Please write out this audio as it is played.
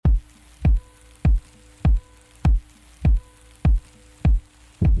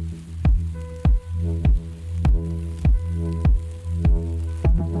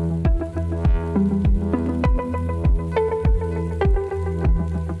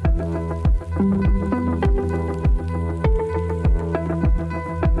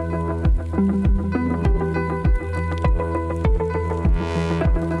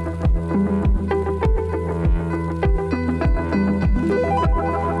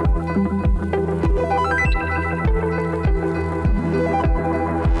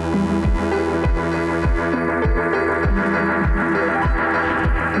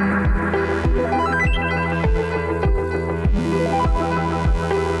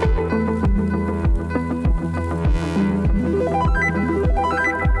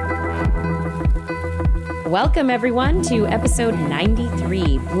Welcome, everyone, to episode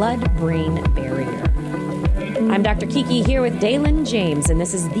 93, Blood-Brain Barrier. I'm Dr. Kiki here with Dalen James, and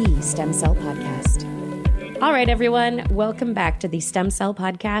this is the Stem Cell Podcast. All right, everyone, welcome back to the Stem Cell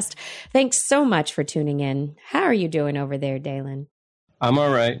Podcast. Thanks so much for tuning in. How are you doing over there, Dalen? I'm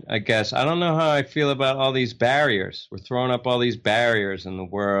all right, I guess. I don't know how I feel about all these barriers. We're throwing up all these barriers in the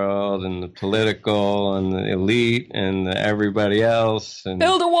world and the political and the elite and everybody else. And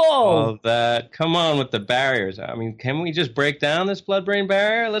build a wall! All of that. Come on with the barriers. I mean, can we just break down this blood-brain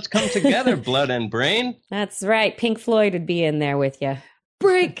barrier? Let's come together, blood and brain. That's right. Pink Floyd would be in there with you.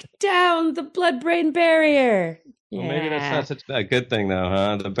 Break down the blood-brain barrier. Well, maybe that's not such a good thing, though,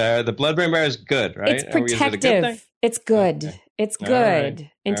 huh? The blood-brain barrier is good, right? It's protective. It's good. Okay. It's good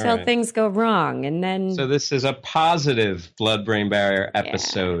until things go wrong, and then... So this is a positive blood-brain barrier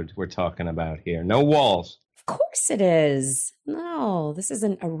episode we're talking about here. No walls. Of course it is. No, this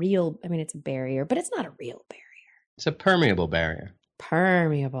isn't a real... I mean, it's a barrier, but it's not a real barrier. It's a permeable barrier.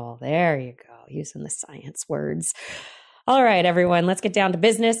 Permeable. There you go. Using the science words. All right, everyone, let's get down to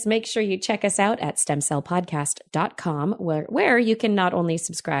business. Make sure you check us out at stemcellpodcast.com, where you can not only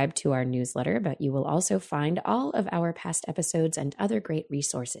subscribe to our newsletter, but you will also find all of our past episodes and other great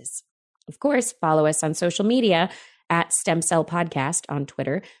resources. Of course, follow us on social media at Stem Cell Podcast on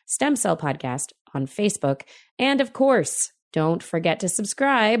Twitter, Stem Cell Podcast on Facebook, and of course, don't forget to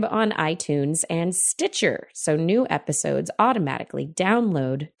subscribe on iTunes and Stitcher so new episodes automatically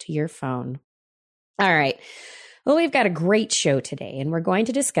download to your phone. All right. Well, we've got a great show today, and we're going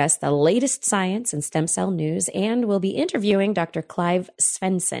to discuss the latest science and stem cell news, and we'll be interviewing Dr. Clive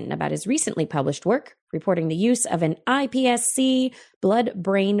Svendsen about his recently published work reporting the use of an iPSC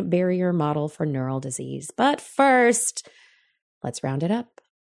blood-brain barrier model for neural disease. But first, let's round it up.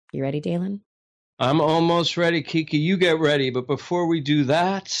 You ready, Dalen? I'm almost ready, Kiki. You get ready. But before we do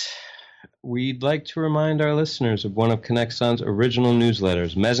that, we'd like to remind our listeners of one of Connexon's original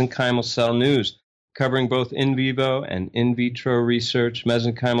newsletters, Mesenchymal Cell News. Covering both in vivo and in vitro research,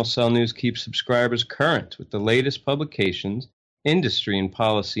 Mesenchymal Cell News keeps subscribers current with the latest publications, industry and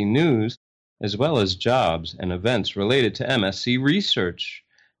policy news, as well as jobs and events related to MSC research.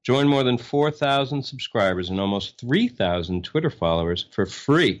 Join more than 4,000 subscribers and almost 3,000 Twitter followers for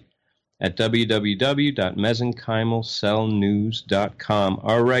free at www.mesenchymalcellnews.com.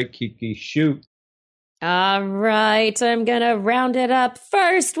 All right, Kiki, shoot. All right, I'm going to round it up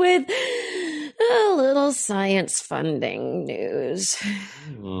first with... a little science funding news.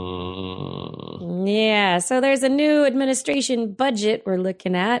 Yeah, so there's a new administration budget we're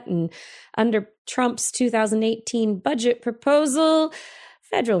looking at, and under Trump's 2018 budget proposal,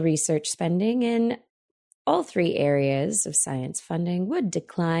 federal research spending in all three areas of science funding would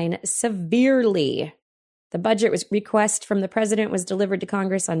decline severely. The budget request from the president was delivered to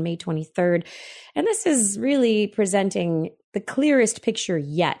Congress on May 23rd, and this is really presenting the clearest picture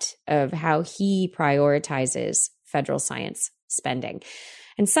yet of how he prioritizes federal science spending.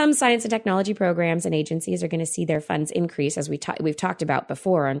 And some science and technology programs and agencies are going to see their funds increase, as we've talked about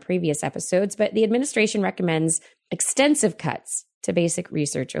before on previous episodes, but the administration recommends extensive cuts to basic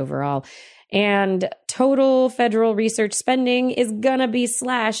research overall. And total federal research spending is going to be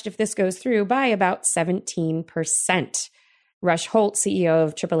slashed, if this goes through, by about 17%. Rush Holt, CEO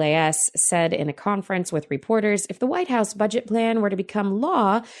of AAAS, said in a conference with reporters, if the White House budget plan were to become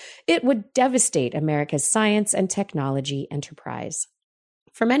law, it would devastate America's science and technology enterprise.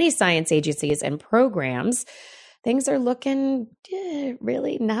 For many science agencies and programs, things are looking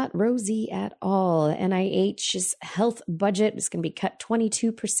really not rosy at all. NIH's health budget is going to be cut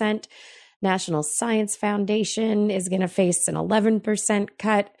 22%. National Science Foundation is going to face an 11%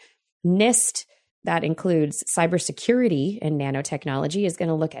 cut. NIST, that includes cybersecurity and nanotechnology, is going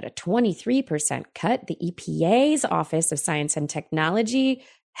to look at a 23% cut. The EPA's Office of Science and Technology,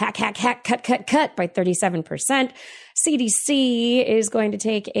 cut by 37%. CDC is going to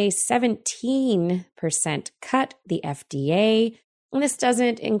take a 17% cut. The FDA, and this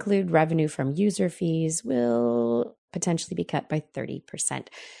doesn't include revenue from user fees, will potentially be cut by 30%.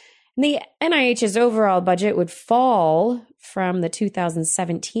 The NIH's overall budget would fall from the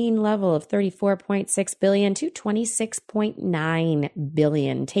 2017 level of $34.6 billion to $26.9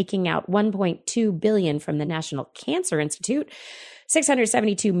 billion, taking out $1.2 billion from the National Cancer Institute,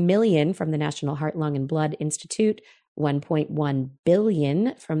 $672 million from the National Heart, Lung, and Blood Institute, $1.1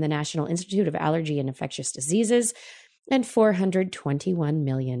 billion from the National Institute of Allergy and Infectious Diseases, and $421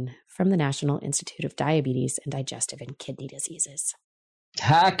 million from the National Institute of Diabetes and Digestive and Kidney Diseases.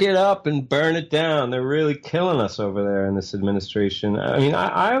 Hack it up and burn it down. They're really killing us over there in this administration. I mean,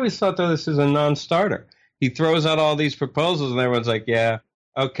 I always thought, though, this is a non-starter. He throws out all these proposals, and everyone's like, yeah,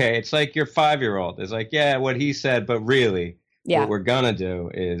 Okay, it's like your 5-year-old. It's like, yeah, what he said, but really, what Yeah. we're gonna do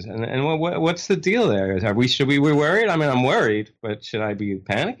is, and what's the deal there? Should we be worried? I mean, I'm worried, but should I be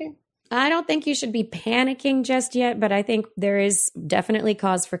panicking? I don't think you should be panicking just yet, but I think there is definitely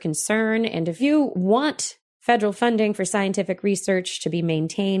cause for concern. And if you want federal funding for scientific research to be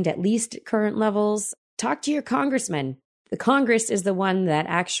maintained at least at current levels, talk to your congressman. The Congress is the one that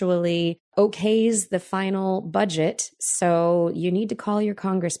actually okays the final budget. So you need to call your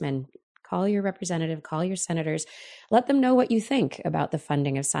congressman, call your representative, call your senators, let them know what you think about the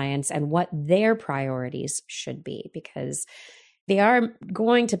funding of science and what their priorities should be, because they are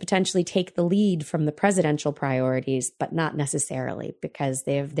going to potentially take the lead from the presidential priorities, but not necessarily, because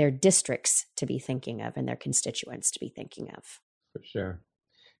they have their districts to be thinking of and their constituents to be thinking of. For sure.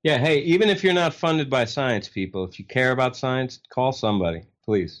 Yeah, hey, even if you're not funded by science people, if you care about science, call somebody,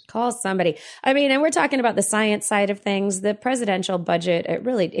 please. Call somebody. I mean, and we're talking about the science side of things. The presidential budget,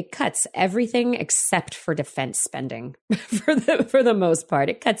 it cuts everything except for defense spending for the most part.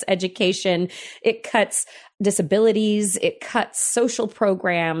 It cuts education, it cuts disabilities, it cuts social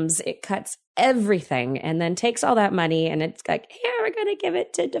programs, it cuts everything, and then takes all that money and it's like, yeah, we're going to give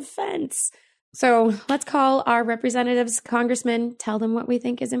it to defense. So let's call our representatives, congressmen, tell them what we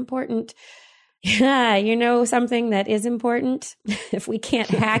think is important. Yeah, you know something that is important? If we can't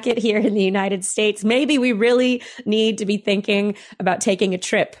hack it here in the United States, maybe we really need to be thinking about taking a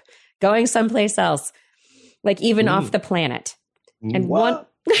trip, going someplace else, like even off the planet. And one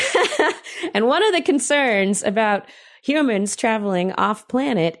and one of the concerns about humans traveling off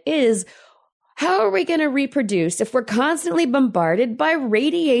planet is, how are we going to reproduce if we're constantly bombarded by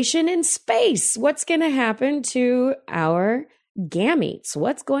radiation in space? What's going to happen to our gametes?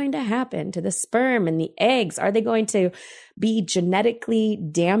 What's going to happen to the sperm and the eggs? Are they going to be genetically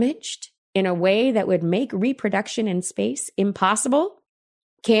damaged in a way that would make reproduction in space impossible?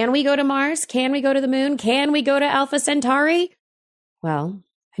 Can we go to Mars? Can we go to the moon? Can we go to Alpha Centauri? Well,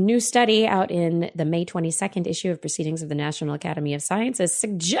 a new study out in the May 22nd issue of Proceedings of the National Academy of Sciences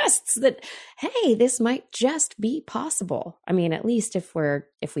suggests that, hey, this might just be possible. I mean, at least if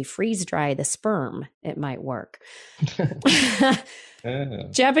we freeze dry the sperm, it might work.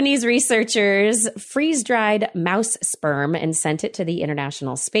 Japanese researchers freeze-dried mouse sperm and sent it to the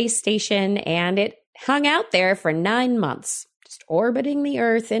International Space Station, and it hung out there for 9 months, just orbiting the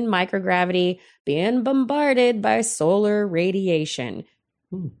Earth in microgravity, being bombarded by solar radiation.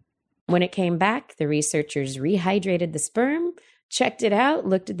 When it came back, the researchers rehydrated the sperm, checked it out,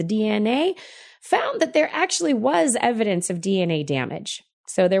 looked at the DNA, found that there actually was evidence of DNA damage.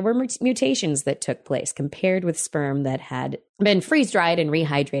 So there were mutations that took place compared with sperm that had been freeze-dried and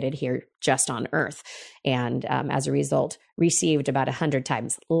rehydrated here just on Earth. And as a result, received about 100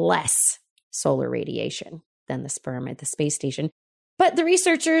 times less solar radiation than the sperm at the space station. But the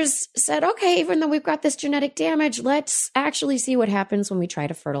researchers said, okay, even though we've got this genetic damage, let's actually see what happens when we try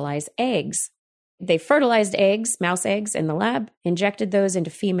to fertilize eggs. They fertilized eggs, mouse eggs in the lab, injected those into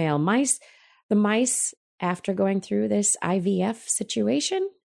female mice. The mice, after going through this IVF situation,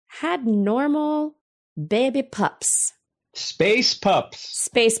 had normal baby pups. Space pups.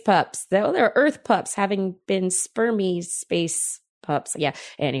 Space pups. They're Earth pups, having been spermy space pups. Yeah,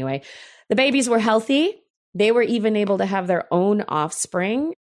 anyway, the babies were healthy. They were even able to have their own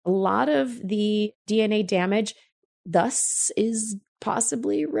offspring. A lot of the DNA damage thus is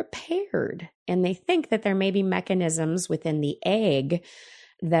possibly repaired. And they think that there may be mechanisms within the egg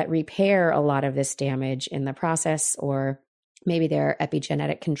that repair a lot of this damage in the process, or maybe there are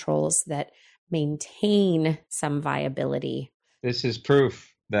epigenetic controls that maintain some viability. This is proof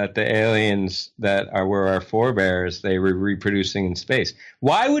that the aliens that were our forebears, they were reproducing in space.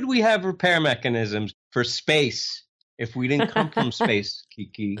 Why would we have repair mechanisms for space if we didn't come from space,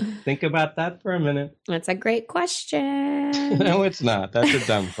 Kiki? Think about that for a minute. That's a great question. No, it's not. That's a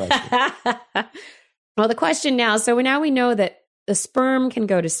dumb question. Well, the question now, so now we know that the sperm can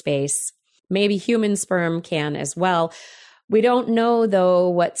go to space. Maybe human sperm can as well. We don't know, though,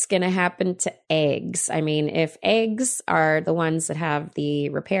 what's going to happen to eggs. I mean, if eggs are the ones that have the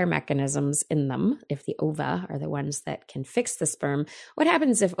repair mechanisms in them, if the ova are the ones that can fix the sperm, what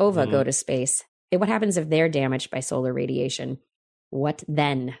happens if ova go to space? What happens if they're damaged by solar radiation? What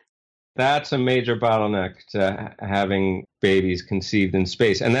then? That's a major bottleneck to having babies conceived in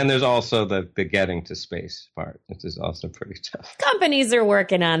space. And then there's also the getting to space part, which is also pretty tough. Companies are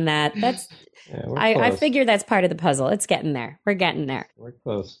working on that. That's I figure that's part of the puzzle. It's getting there. We're getting there. We're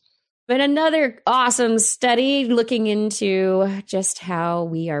close. But another awesome study looking into just how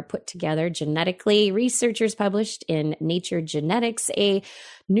we are put together genetically. Researchers published in Nature Genetics a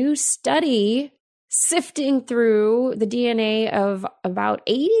new study sifting through the DNA of about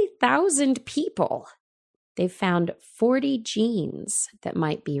 80,000 people. They've found 40 genes that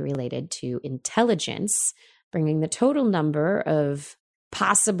might be related to intelligence, bringing the total number of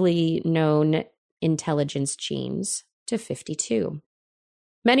possibly known intelligence genes to 52.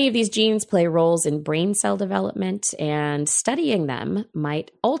 Many of these genes play roles in brain cell development, and studying them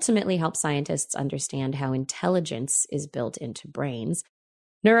might ultimately help scientists understand how intelligence is built into brains.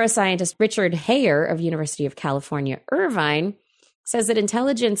 Neuroscientist Richard Hayer of University of California, Irvine, says that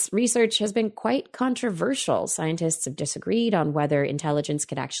intelligence research has been quite controversial. Scientists have disagreed on whether intelligence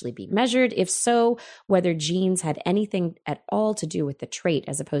could actually be measured. If so, whether genes had anything at all to do with the trait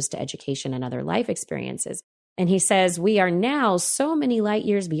as opposed to education and other life experiences. And he says, we are now so many light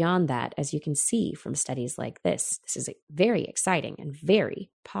years beyond that, as you can see from studies like this. This is very exciting and very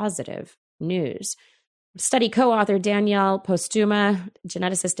positive news. Study co-author Danielle Postuma,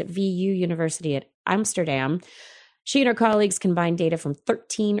 geneticist at VU University at Amsterdam. She and her colleagues combined data from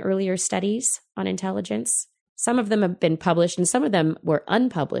 13 earlier studies on intelligence. Some of them have been published and some of them were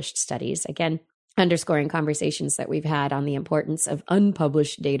unpublished studies, again, underscoring conversations that we've had on the importance of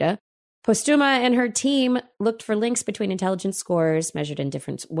unpublished data. Postuma and her team looked for links between intelligence scores measured in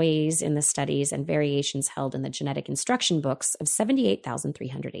different ways in the studies and variations held in the genetic instruction books of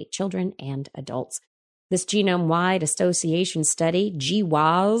 78,308 children and adults. This genome-wide association study,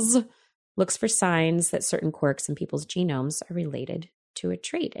 GWAS, looks for signs that certain quirks in people's genomes are related to a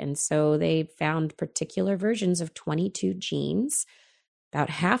trait. And so they found particular versions of 22 genes. About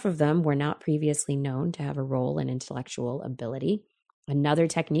half of them were not previously known to have a role in intellectual ability. Another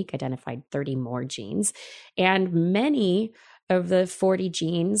technique identified 30 more genes. And many of the 40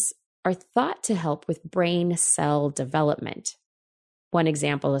 genes are thought to help with brain cell development. One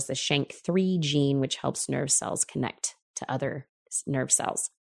example is the SHANK3 gene, which helps nerve cells connect to other nerve cells.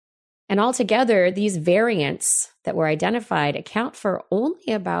 And altogether, these variants that were identified account for only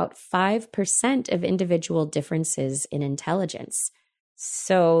about 5% of individual differences in intelligence.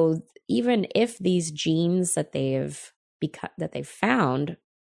 So even if these genes that they've found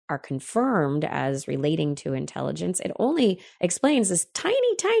are confirmed as relating to intelligence, it only explains this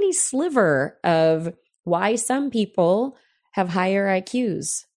tiny, tiny sliver of why some people have higher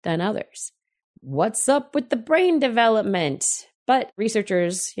IQs than others. What's up with the brain development? But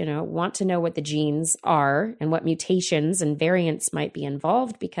researchers, want to know what the genes are and what mutations and variants might be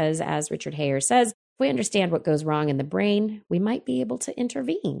involved because, as Richard Hayer says, if we understand what goes wrong in the brain, we might be able to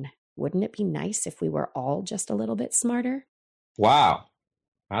intervene. Wouldn't it be nice if we were all just a little bit smarter? Wow.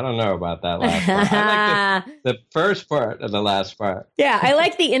 I don't know about that last part. I like the first part of the last part. Yeah, I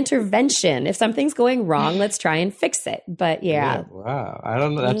like the intervention. If something's going wrong, let's try and fix it. But yeah. Wow. I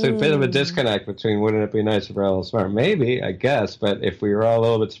don't know. That's a bit of a disconnect between wouldn't it be nice if we're all smart? Maybe, I guess. But if we were all a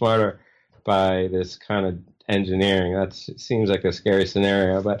little bit smarter by this kind of engineering, that seems like a scary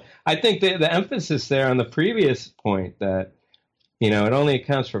scenario. But I think the emphasis there on the previous point that, it only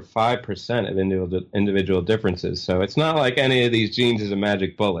accounts for 5% of individual differences. So it's not like any of these genes is a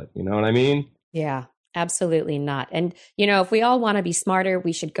magic bullet. You know what I mean? Yeah, absolutely not. And, if we all want to be smarter,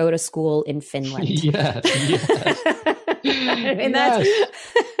 we should go to school in Finland. Yes. I mean, that's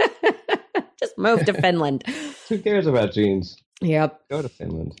just move to Finland. Who cares about genes? Yep. Go to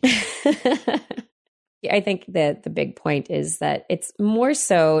Finland. I think that the big point is that it's more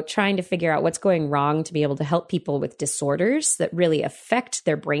so trying to figure out what's going wrong to be able to help people with disorders that really affect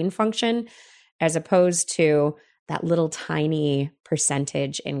their brain function, as opposed to that little tiny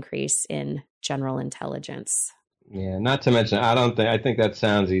percentage increase in general intelligence. Yeah, not to mention, I think that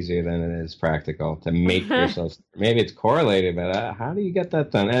sounds easier than it is practical to make yourself, maybe it's correlated, but how do you get that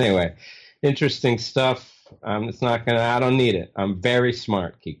done? Anyway, interesting stuff. I don't need it. I'm very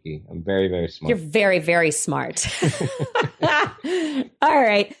smart, Kiki. I'm very, very smart. You're very, very smart. All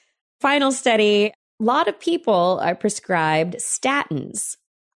right. Final study. A lot of people are prescribed statins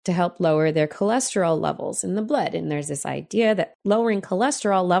to help lower their cholesterol levels in the blood. And there's this idea that lowering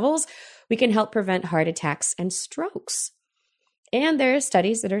cholesterol levels, we can help prevent heart attacks and strokes. And there are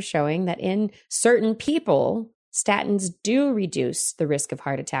studies that are showing that in certain people, statins do reduce the risk of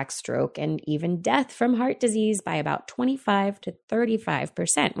heart attack, stroke, and even death from heart disease by about 25 to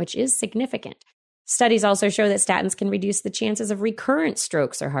 35%, which is significant. Studies also show that statins can reduce the chances of recurrent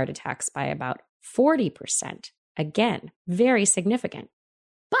strokes or heart attacks by about 40%. Again, very significant.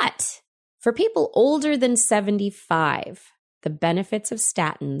 But for people older than 75, the benefits of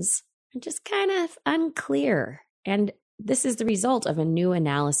statins are just kind of unclear. And this is the result of a new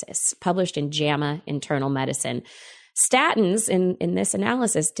analysis published in JAMA Internal Medicine. Statins in this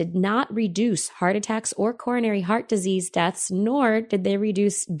analysis did not reduce heart attacks or coronary heart disease deaths, nor did they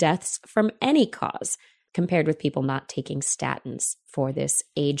reduce deaths from any cause compared with people not taking statins for this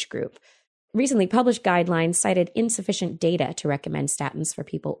age group. Recently published guidelines cited insufficient data to recommend statins for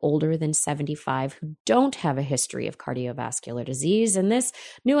people older than 75 who don't have a history of cardiovascular disease. And this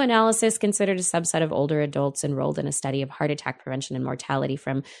new analysis considered a subset of older adults enrolled in a study of heart attack prevention and mortality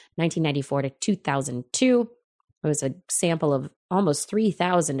from 1994 to 2002. It was a sample of almost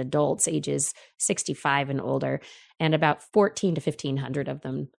 3,000 adults ages 65 and older, and about 1,400 to 1,500 of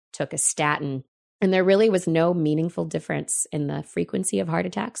them took a statin. And there really was no meaningful difference in the frequency of heart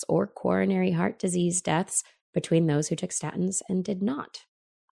attacks or coronary heart disease deaths between those who took statins and did not.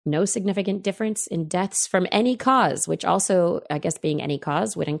 No significant difference in deaths from any cause, which also, I guess being any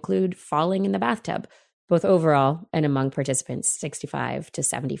cause, would include falling in the bathtub, both overall and among participants 65 to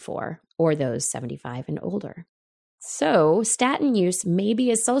 74, or those 75 and older. So statin use may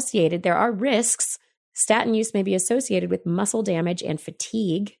be associated, there are risks. Statin use may be associated with muscle damage and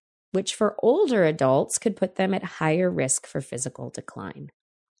fatigue, which for older adults could put them at higher risk for physical decline.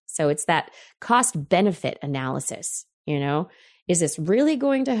 So it's that cost-benefit analysis, Is this really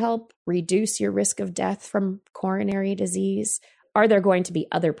going to help reduce your risk of death from coronary disease? Are there going to be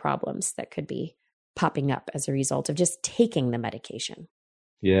other problems that could be popping up as a result of just taking the medication?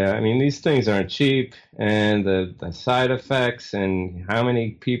 Yeah, these things aren't cheap, and the side effects and how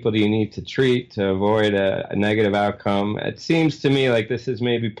many people do you need to treat to avoid a negative outcome? It seems to me like this is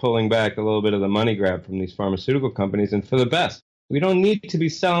maybe pulling back a little bit of the money grab from these pharmaceutical companies, and for the best. We don't need to be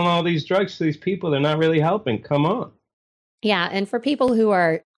selling all these drugs to these people. They're not really helping. Come on. Yeah, and for people who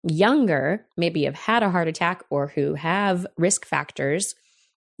are younger, maybe have had a heart attack or who have risk factors,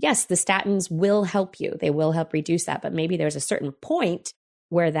 yes, the statins will help you. They will help reduce that, but maybe there's a certain point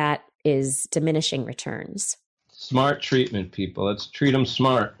where that is diminishing returns. Smart treatment, people. Let's treat them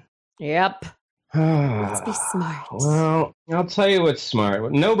smart. Yep. Let's be smart. Well, I'll tell you what's smart.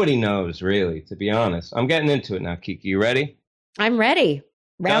 What nobody knows, really, to be honest. I'm getting into it now, Kiki. You ready? I'm ready.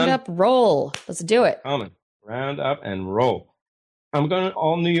 Round up, roll. Let's do it. Coming. Round up and roll. I'm going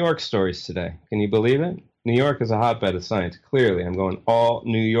all New York stories today. Can you believe it? New York is a hotbed of science. Clearly, I'm going all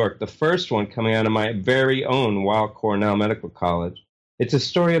New York. The first one coming out of my very own Weill Cornell Medical College. It's a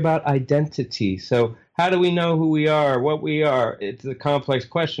story about identity. So how do we know who we are, what we are? It's a complex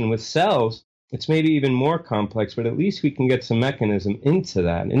question. With cells, it's maybe even more complex, but at least we can get some mechanism into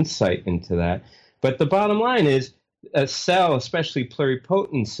that, insight into that. But the bottom line is a cell, especially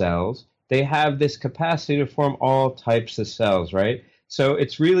pluripotent cells, they have this capacity to form all types of cells, right? So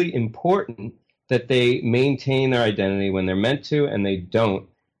it's really important that they maintain their identity when they're meant to, and they don't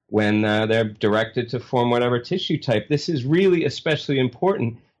when they're directed to form whatever tissue type. This is really especially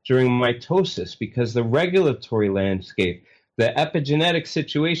important during mitosis because the regulatory landscape, the epigenetic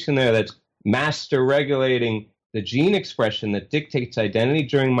situation there that's master regulating the gene expression that dictates identity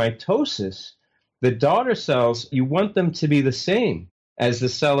during mitosis, the daughter cells, you want them to be the same as the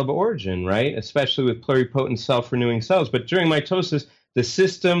cell of origin, right? Especially with pluripotent self-renewing cells. But during mitosis, the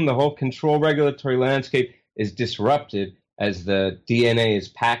system, the whole control regulatory landscape is disrupted as the DNA is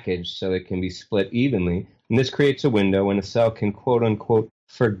packaged so it can be split evenly. And this creates a window when a cell can, quote unquote,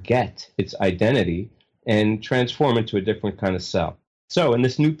 forget its identity and transform into a different kind of cell. So in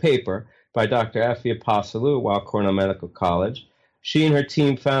this new paper by Dr. Effie Apostolou at Weill Cornell Medical College, she and her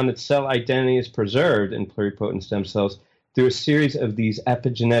team found that cell identity is preserved in pluripotent stem cells through a series of these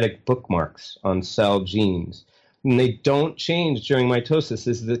epigenetic bookmarks on cell genes. And they don't change during mitosis. This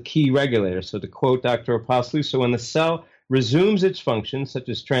is the key regulator. So to quote Dr. Apostolou, so when the cell resumes its function, such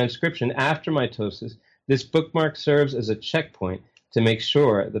as transcription after mitosis, this bookmark serves as a checkpoint to make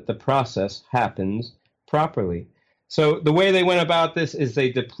sure that the process happens properly. So the way they went about this is they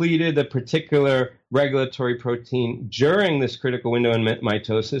depleted the particular regulatory protein during this critical window in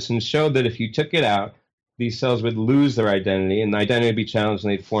mitosis and showed that if you took it out, these cells would lose their identity and the identity would be challenged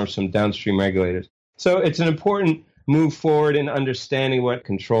and they'd form some downstream regulators. So it's an important move forward in understanding what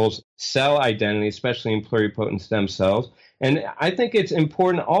controls cell identity, especially in pluripotent stem cells. And I think it's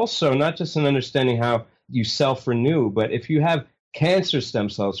important also, not just in understanding how you self-renew, but if you have cancer stem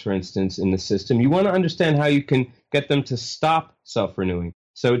cells, for instance, in the system, you want to understand how you can get them to stop self-renewing.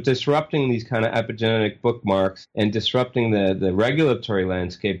 So disrupting these kind of epigenetic bookmarks and disrupting the regulatory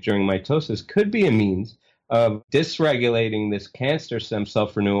landscape during mitosis could be a means of dysregulating this cancer stem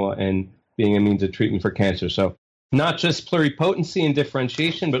self-renewal and being a means of treatment for cancer. So not just pluripotency and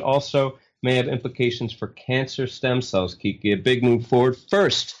differentiation, but also may have implications for cancer stem cells, Kiki. A big move forward.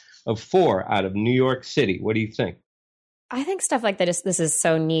 First of 4 out of New York City. What do you think? I think stuff like that this is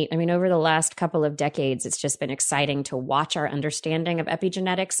so neat. I mean, over the last couple of decades, it's just been exciting to watch our understanding of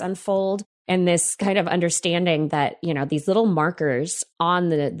epigenetics unfold. And this kind of understanding that, these little markers on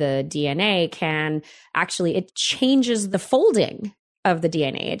the DNA can actually, it changes the folding of the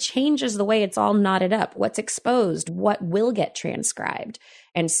DNA. It changes the way it's all knotted up, what's exposed, what will get transcribed.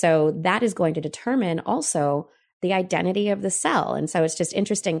 And so that is going to determine also the identity of the cell. And so it's just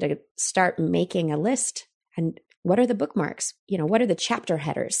interesting to start making a list. And what are the bookmarks? What are the chapter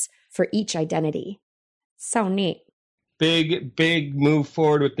headers for each identity? So neat. Big move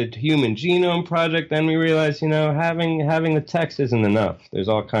forward with the Human Genome Project. Then we realized, having the text isn't enough. There's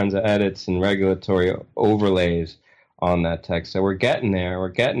all kinds of edits and regulatory overlays on that text. So we're getting there. We're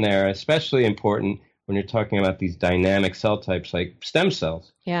getting there, especially important when you're talking about these dynamic cell types like stem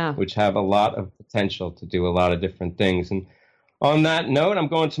cells, which have a lot of potential to do a lot of different things. And on that note, I'm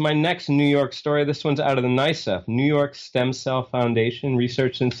going to my next New York story. This one's out of the NICEF, New York Stem Cell Foundation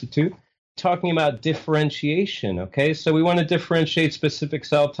Research Institute, talking about differentiation, okay? So we want to differentiate specific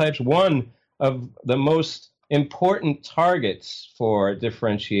cell types. One of the most important targets for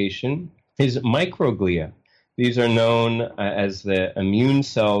differentiation is microglia. These are known as the immune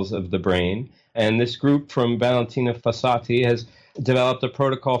cells of the brain. And this group from Valentina Fossati has developed a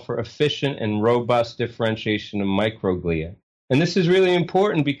protocol for efficient and robust differentiation of microglia. And this is really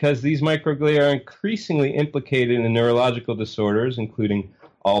important because these microglia are increasingly implicated in neurological disorders, including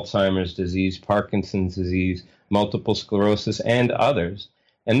Alzheimer's disease, Parkinson's disease, multiple sclerosis, and others.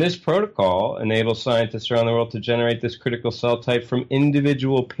 And this protocol enables scientists around the world to generate this critical cell type from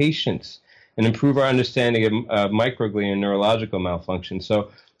individual patients and improve our understanding of microglia and neurological malfunction. So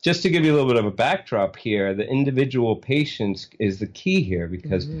just to give you a little bit of a backdrop here, the individual patients is the key here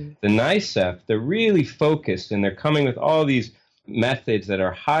because the NICEF, they're really focused and they're coming with all these methods that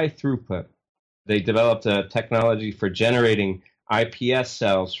are high throughput. They developed a technology for generating iPS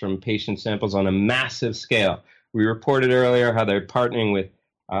cells from patient samples on a massive scale. We reported earlier how they're partnering with,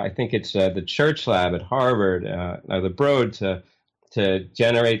 I think it's the Church Lab at Harvard, the Broad, to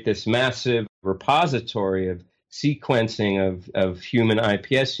generate this massive repository of sequencing of human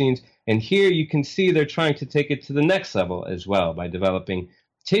iPS genes. And here you can see they're trying to take it to the next level as well by developing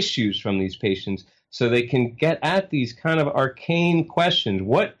tissues from these patients so they can get at these kind of arcane questions.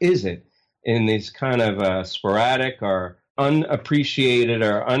 What is it in these kind of sporadic or unappreciated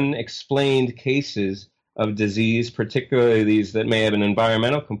or unexplained cases of disease, particularly these that may have an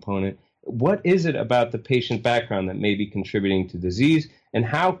environmental component? What is it about the patient background that may be contributing to disease? And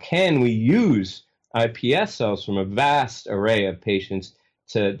how can we use iPS cells from a vast array of patients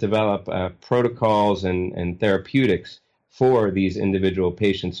to develop protocols and therapeutics for these individual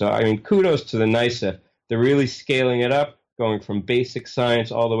patients? So, I mean, kudos to the NICEF. They're really scaling it up, going from basic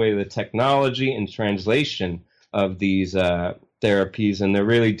science all the way to the technology and translation of these therapies, and they're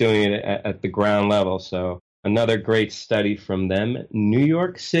really doing it at the ground level. So another great study from them. New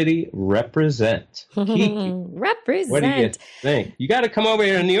York City represent. Kiki, represent. What do you think? You got to come over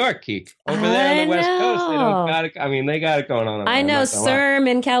here to New York, Kiki. Over there on the West Coast, they don't got it. I mean, they got it going on. I know CERM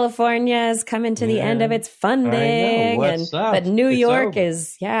in California is coming to the end of its funding. I know. What's up? But New York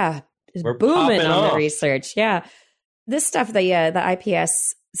is We're booming on off. the research. Yeah. This stuff, the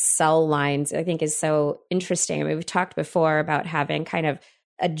iPS cell lines, I think is so interesting. I mean, we've talked before about having kind of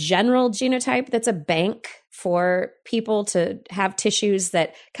a general genotype that's a bank for people to have tissues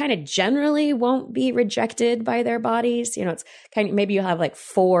that kind of generally won't be rejected by their bodies. It's kind of, maybe you have like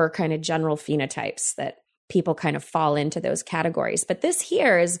 4 kind of general phenotypes that people kind of fall into those categories. But this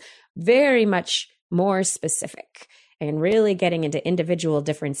here is very much more specific and really getting into individual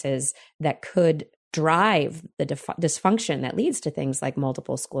differences that could drive the dysfunction that leads to things like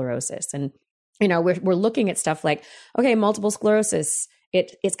multiple sclerosis. And, we're looking at stuff like, okay, multiple sclerosis,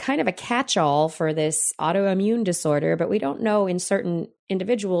 it's kind of a catch-all for this autoimmune disorder, but we don't know in certain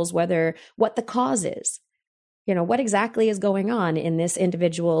individuals what the cause is. What exactly is going on in this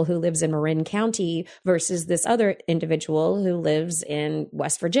individual who lives in Marin County versus this other individual who lives in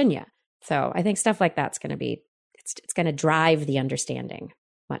West Virginia. So I think stuff like that's going to be, it's going to drive the understanding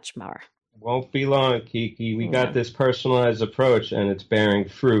much more. Won't be long, Kiki. We got this personalized approach, and it's bearing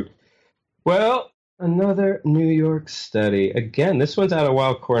fruit. Well, another New York study. Again, this one's out of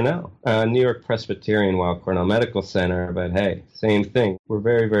Weill Cornell, New York Presbyterian Weill Cornell Medical Center. But hey, same thing. We're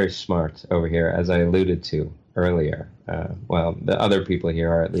very, very smart over here, as I alluded to earlier. Well, the other people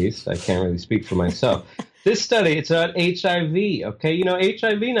here are, at least. I can't really speak for myself. This study, it's about HIV. Okay,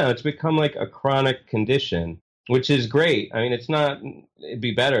 HIV now, it's become like a chronic condition, which is great. I mean, it'd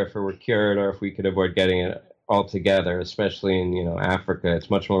be better if it were cured or if we could avoid getting it altogether, especially in, Africa. It's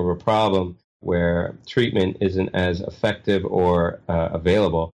much more of a problem. where treatment isn't as effective or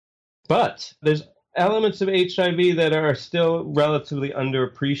available. But there's elements of HIV that are still relatively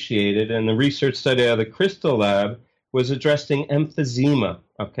underappreciated, and the research study out of the Crystal Lab was addressing emphysema,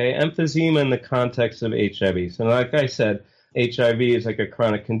 okay? Emphysema in the context of HIV. So like I said, HIV is like a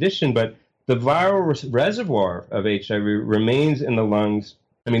chronic condition, but the viral reservoir of HIV remains in the lungs.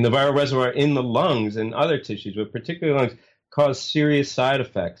 I mean, the viral reservoir in the lungs and other tissues, but particularly lungs, cause serious side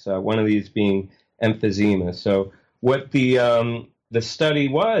effects, one of these being emphysema. So what the study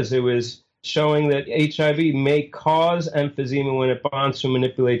was, it was showing that HIV may cause emphysema when it bonds to and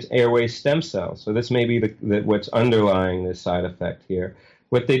manipulates airway stem cells. So this may be what's underlying this side effect here.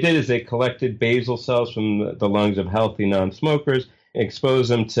 What they did is they collected basal cells from the lungs of healthy non-smokers,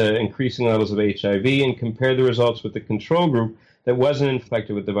 exposed them to increasing levels of HIV, and compared the results with the control group that wasn't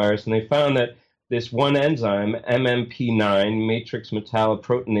infected with the virus. And they found that this one enzyme, MMP9, matrix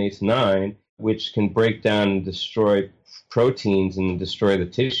metalloproteinase 9, which can break down and destroy proteins and destroy the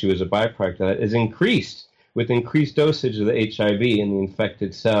tissue as a byproduct of that, is increased with increased dosage of the HIV in the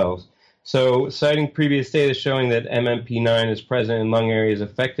infected cells. So, citing previous data showing that MMP9 is present in lung areas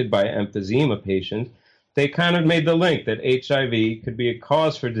affected by emphysema patients, they kind of made the link that HIV could be a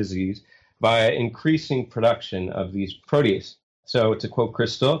cause for disease by increasing production of these proteases. So, to quote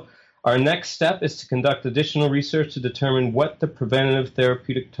Crystal, our next step is to conduct additional research to determine what the preventative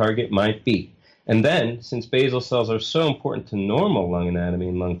therapeutic target might be. And then, since basal cells are so important to normal lung anatomy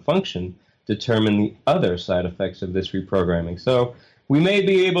and lung function, determine the other side effects of this reprogramming. So we may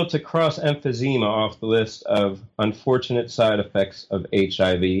be able to cross emphysema off the list of unfortunate side effects of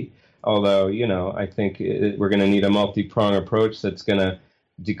HIV, although, I think we're going to need a multi-pronged approach that's going to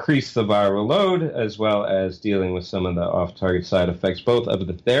decrease the viral load as well as dealing with some of the off-target side effects, both of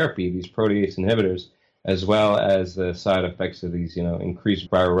the therapy, these protease inhibitors, as well as the side effects of these,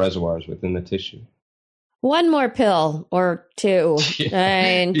 increased viral reservoirs within the tissue. One more pill or two.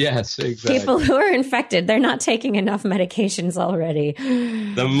 Yes, exactly. People who are infected, they're not taking enough medications already.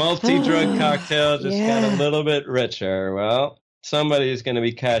 The multi-drug cocktail just got a little bit richer. Well, somebody is going to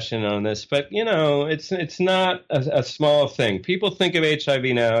be cashing on this. But, it's not a small thing. People think of HIV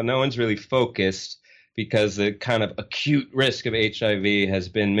now. No one's really focused because the kind of acute risk of HIV has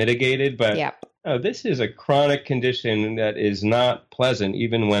been mitigated. But this is a chronic condition that is not pleasant,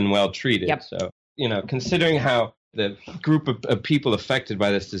 even when well treated. Yep. So, considering how the group of people affected by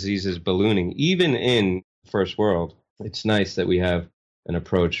this disease is ballooning, even in first world, it's nice that we have an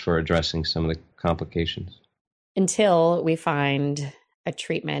approach for addressing some of the complications. Until we find a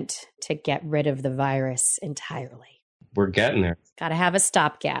treatment to get rid of the virus entirely. We're getting there. Got to have a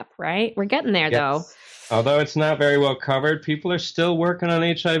stopgap, right? We're getting there, though. Although it's not very well covered, people are still working on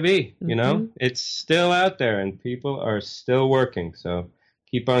HIV, It's still out there, and people are still working. So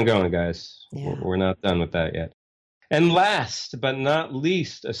keep on going, guys. Yeah. We're not done with that yet. And last but not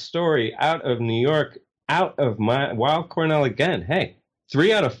least, a story out of New York, out of my Weill Cornell again. Hey,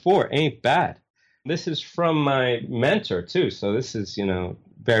 3 out of 4 ain't bad. This is from my mentor, too. So this is,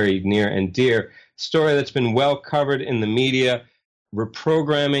 very near and dear. Story that's been well covered in the media.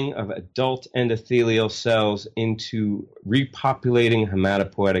 Reprogramming of adult endothelial cells into repopulating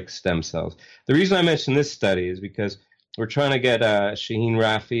hematopoietic stem cells. The reason I mention this study is because we're trying to get Shaheen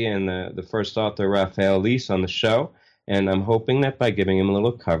Rafi and the first author, Raphael Leese, on the show. And I'm hoping that by giving them a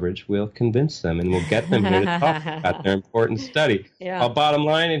little coverage, we'll convince them and we'll get them here to talk about their important study. Yeah. I'll bottom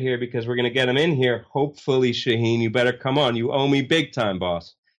line it here because we're going to get them in here. Hopefully, Shaheen, you better come on. You owe me big time,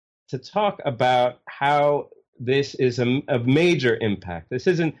 boss, to talk about how this is a major impact. This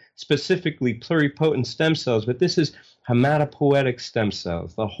isn't specifically pluripotent stem cells, but this is hematopoietic stem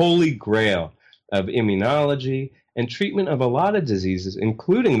cells, the holy grail of immunology and treatment of a lot of diseases,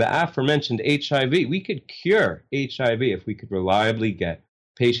 including the aforementioned HIV. We could cure HIV if we could reliably get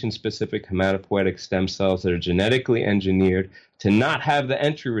patient-specific hematopoietic stem cells that are genetically engineered to not have the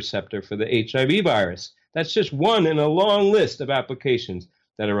entry receptor for the HIV virus. That's just one in a long list of applications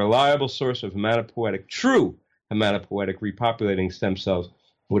that a reliable source of true hematopoietic repopulating stem cells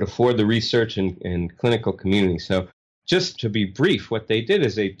would afford the research and clinical community. So just to be brief, what they did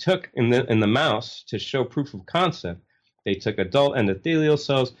is they took in the mouse to show proof of concept. They took adult endothelial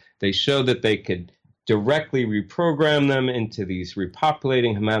cells. They showed that they could directly reprogram them into these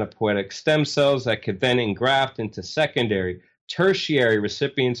repopulating hematopoietic stem cells that could then engraft into secondary, tertiary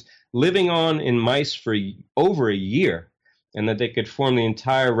recipients living on in mice for over a year, and that they could form the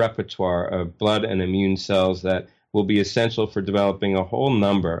entire repertoire of blood and immune cells that will be essential for developing a whole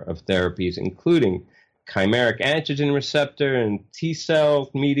number of therapies, including chimeric antigen receptor and T-cell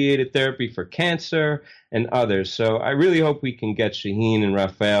mediated therapy for cancer and others. So I really hope we can get Shaheen and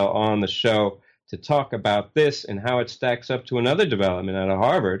Raphael on the show to talk about this and how it stacks up to another development out of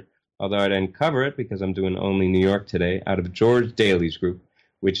Harvard, although I didn't cover it because I'm doing only New York today, out of George Daly's group,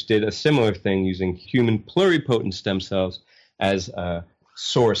 which did a similar thing using human pluripotent stem cells as a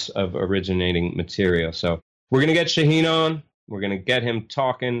source of originating material. So we're going to get Shaheen on. We're going to get him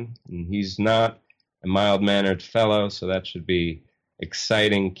talking, and he's not a mild-mannered fellow, so that should be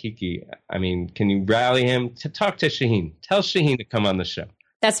exciting. Kiki, I mean, can you rally him to talk to Shaheen? Tell Shaheen to come on the show.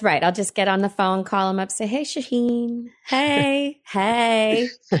 That's right. I'll just get on the phone, call him up, say, hey, Shaheen. Hey,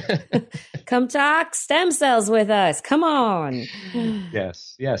 come talk stem cells with us. Come on.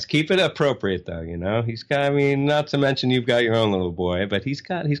 Yes. Keep it appropriate, though. You know, he's got, I mean, not to mention you've got your own little boy, but he's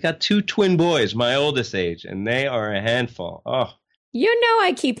got two twin boys, my oldest age, and they are a handful. Oh, you know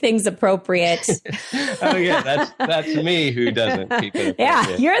I keep things appropriate. Oh, yeah, that's me who doesn't keep it appropriate.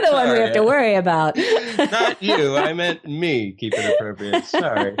 Yeah, you're the one we have to worry about. Not you. I meant me keep it appropriate.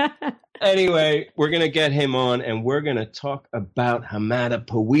 Sorry. Anyway, we're going to get him on, and we're going to talk about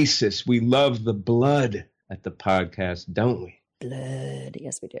hematopoiesis. We love the blood at the podcast, don't we? Blood.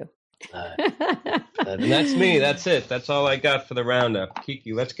 Yes, we do. Blood. And that's me. That's it. That's all I got for the roundup.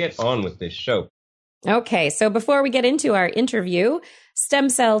 Kiki, let's get on with this show. Okay, so before we get into our interview, Stem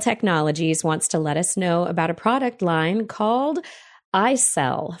Cell Technologies wants to let us know about a product line called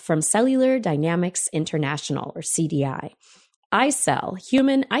iCell from Cellular Dynamics International, or CDI. iCell,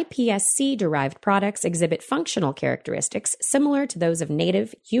 human iPSC-derived products exhibit functional characteristics similar to those of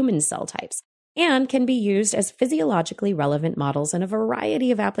native human cell types and can be used as physiologically relevant models in a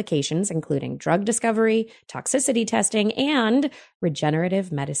variety of applications, including drug discovery, toxicity testing, and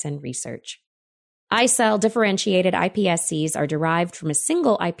regenerative medicine research. iCell differentiated iPSCs are derived from a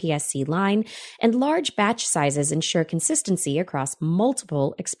single iPSC line, and large batch sizes ensure consistency across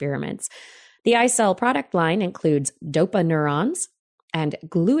multiple experiments. The iCell product line includes DOPA neurons and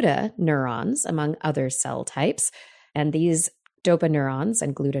gluta neurons, among other cell types. And these DOPA neurons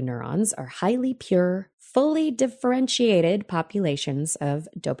and gluta neurons are highly pure, fully differentiated populations of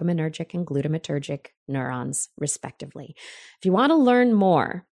dopaminergic and glutamatergic neurons, respectively. If you want to learn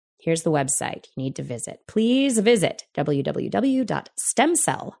more, here's the website you need to visit. Please visit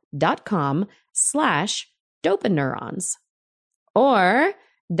www.stemcell.com/dopaneurons or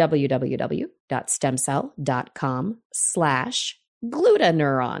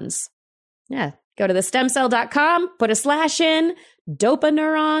www.stemcell.com/glutaneurons. Yeah, go to the stemcell.com, put a slash in,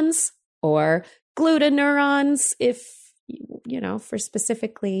 dopaneurons or glutaneurons if, you know, for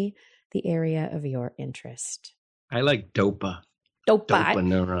specifically the area of your interest. I like dopa. Dopa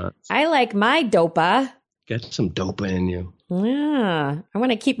neurons. I like my dopa. Get some dopa in you. Yeah. I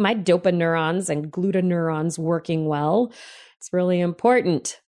want to keep my dopa neurons and gluta neurons working well. It's really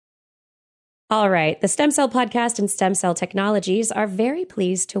important. All right. The Stem Cell Podcast and Stem Cell Technologies are very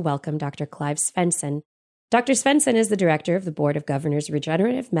pleased to welcome Dr. Clive Svendsen. Dr. Svendsen is the director of the Board of Governors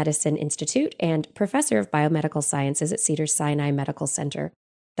Regenerative Medicine Institute and professor of biomedical sciences at Cedars-Sinai Medical Center.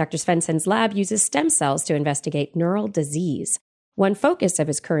 Dr. Svendsen's lab uses stem cells to investigate neural disease. One focus of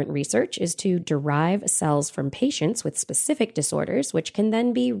his current research is to derive cells from patients with specific disorders, which can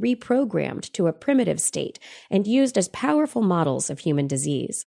then be reprogrammed to a primitive state and used as powerful models of human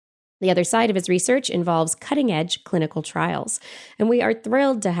disease. The other side of his research involves cutting-edge clinical trials, and we are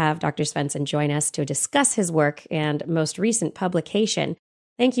thrilled to have Dr. Svendsen join us to discuss his work and most recent publication.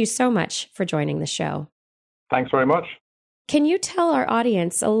 Thank you so much for joining the show. Thanks very much. Can you tell our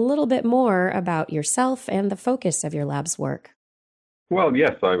audience a little bit more about yourself and the focus of your lab's work? Well,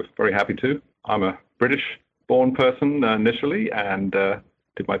 yes, I was very happy to. I'm a British-born person initially and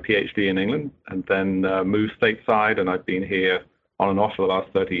did my PhD in England and then moved stateside, and I've been here on and off for the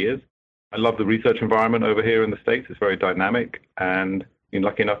last 30 years. I love the research environment over here in the States. It's very dynamic, and been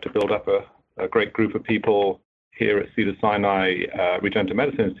lucky enough to build up a great group of people here at Cedars-Sinai Regenerative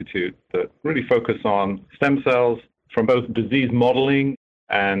Medicine Institute that really focus on stem cells from both disease modeling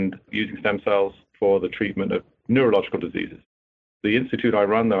and using stem cells for the treatment of neurological diseases. The institute I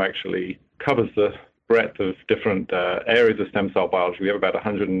run, though, actually covers the breadth of different areas of stem cell biology. We have about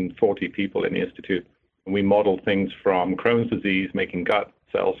 140 people in the institute, and we model things from Crohn's disease, making gut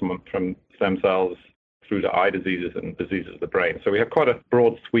cells from stem cells, through to eye diseases and diseases of the brain. So we have quite a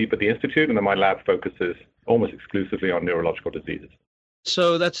broad sweep at the institute, and then my lab focuses almost exclusively on neurological diseases.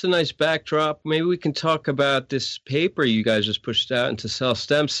 So that's a nice backdrop. Maybe we can talk about this paper you guys just pushed out into Cell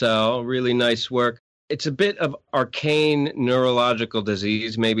Stem Cell. Really nice work. it's a bit of arcane neurological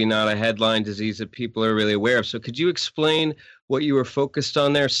disease, maybe not a headline disease that people are really aware of. So could you explain what you were focused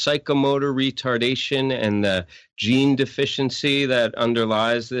on there, psychomotor retardation and the gene deficiency that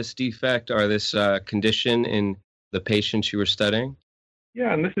underlies this defect or this condition in the patients you were studying?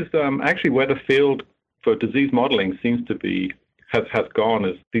 Yeah, and this is actually where the field for disease modeling seems to be has gone.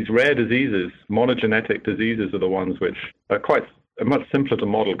 As these rare diseases, monogenetic diseases, are the ones which are much simpler to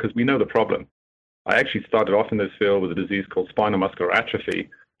model because we know the problem. I actually started off in this field with a disease called spinal muscular atrophy,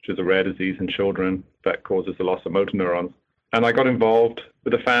 which is a rare disease in children that causes the loss of motor neurons. And I got involved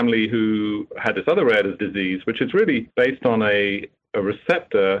with a family who had this other rare disease, which is really based on a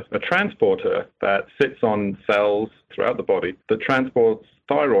receptor, a transporter that sits on cells throughout the body that transports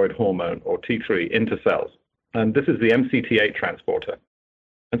thyroid hormone, or T3, into cells. And this is the MCT8 transporter.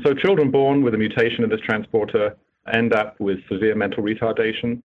 And so children born with a mutation of this transporter end up with severe mental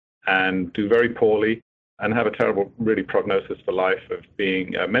retardation and do very poorly and have a terrible, really, prognosis for life of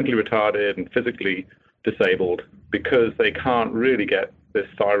being mentally retarded and physically disabled because they can't really get this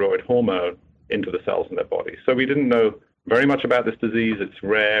thyroid hormone into the cells in their body. So we didn't know very much about this disease. It's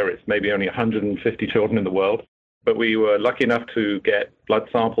rare. It's maybe only 150 children in the world. But we were lucky enough to get blood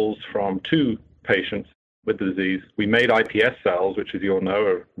samples from 2 patients with the disease. We made iPS cells, which, as you all know,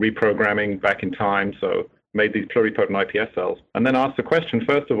 are reprogramming back in time. So made these pluripotent iPS cells, and then asked the question,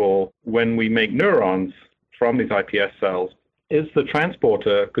 first of all, when we make neurons from these iPS cells, is the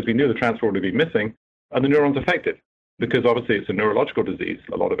transporter, because we knew the transporter would be missing, are the neurons affected? Because obviously it's a neurological disease,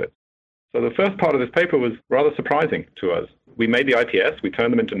 a lot of it. So the first part of this paper was rather surprising to us. We made the iPS, we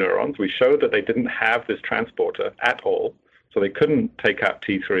turned them into neurons, we showed that they didn't have this transporter at all, so they couldn't take up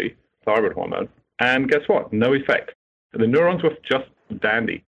T3, thyroid hormone, and guess what? No effect. The neurons were just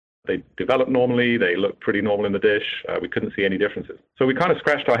dandy. They developed normally. They looked pretty normal in the dish. We couldn't see any differences. So we kind of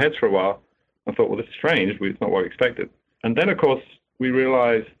scratched our heads for a while and thought, well, this is strange. It's not what we expected. And then, of course, we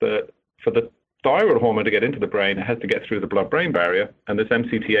realized that for the thyroid hormone to get into the brain, it has to get through the blood-brain barrier. And this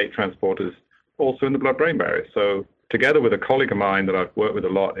MCT8 transporter is also in the blood-brain barrier. So together with a colleague of mine that I've worked with a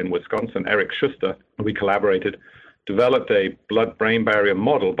lot in Wisconsin, Eric Schuster, we collaborated, developed a blood-brain barrier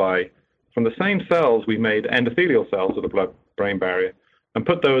model from the same cells, we made endothelial cells of the blood-brain barrier and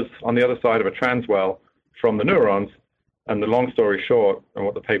put those on the other side of a transwell from the neurons. And the long story short, and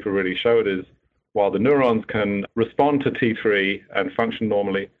what the paper really showed is, while the neurons can respond to T3 and function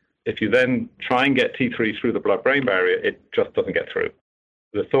normally, if you then try and get T3 through the blood-brain barrier, it just doesn't get through.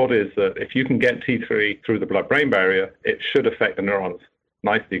 The thought is that if you can get T3 through the blood-brain barrier, it should affect the neurons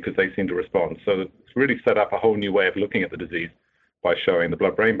nicely because they seem to respond. So it's really set up a whole new way of looking at the disease by showing the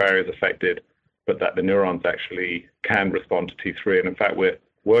blood-brain barrier is affected, but that the neurons actually can respond to T3. And in fact, we're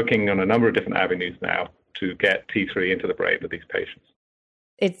working on a number of different avenues now to get T3 into the brain of these patients.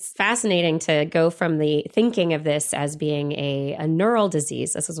 It's fascinating to go from the thinking of this as being a neural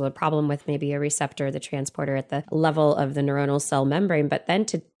disease. This is a problem with maybe a receptor, the transporter at the level of the neuronal cell membrane, but then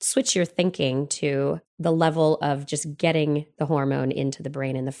to switch your thinking to the level of just getting the hormone into the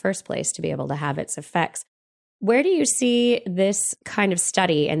brain in the first place to be able to have its effects. Where do you see this kind of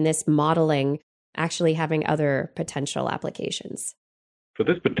study and this modeling actually having other potential applications? For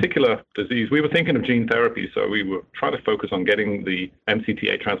this particular disease, we were thinking of gene therapy, so we were trying to focus on getting the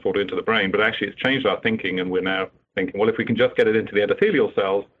MCT8 transporter into the brain, but actually it's changed our thinking, and we're now thinking, well, if we can just get it into the endothelial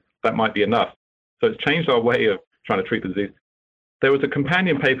cells, that might be enough. So it's changed our way of trying to treat the disease. There was a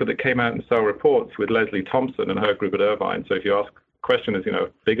companion paper that came out in Cell Reports with Leslie Thompson and her group at Irvine, so if you ask, the question is,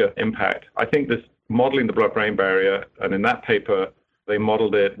 bigger impact. I think this modeling the blood-brain barrier, and in that paper, they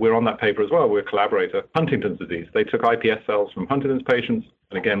modeled it. We're on that paper as well. We're a collaborator. Huntington's disease. They took iPS cells from Huntington's patients.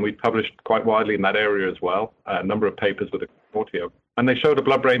 And again, we published quite widely in that area as well, a number of papers with a consortium. And they showed a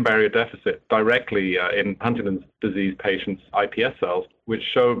blood-brain barrier deficit directly in Huntington's disease patients' iPS cells, which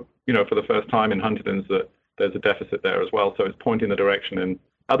showed, for the first time in Huntington's that there's a deficit there as well. So it's pointing the direction in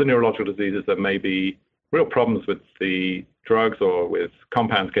other neurological diseases that may be real problems with the drugs or with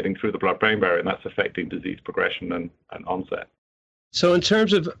compounds getting through the blood-brain barrier, and that's affecting disease progression and onset. So in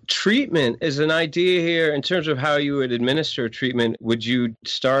terms of treatment, is an idea here, in terms of how you would administer treatment, would you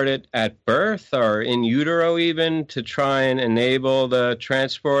start it at birth or in utero even to try and enable the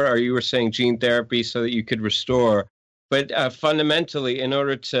transport? Or you were saying gene therapy so that you could restore? But fundamentally, in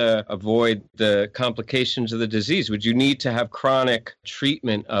order to avoid the complications of the disease, would you need to have chronic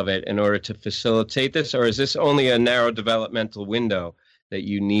treatment of it in order to facilitate this? Or is this only a narrow developmental window that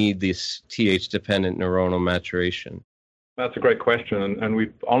you need this TH-dependent neuronal maturation? That's a great question, and we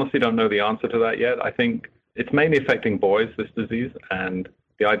honestly don't know the answer to that yet. I think it's mainly affecting boys, this disease, and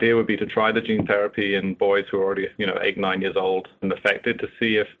The idea would be to try the gene therapy in boys who are already, 8, 9 years old and affected, to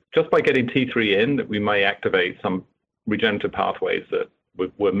see if just by getting T3 in, that we may activate some regenerative pathways that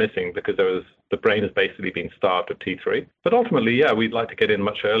were missing because the brain has basically been starved of T3. But ultimately, yeah, we'd like to get in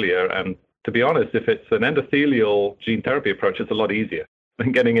much earlier. And to be honest, if it's an endothelial gene therapy approach, it's a lot easier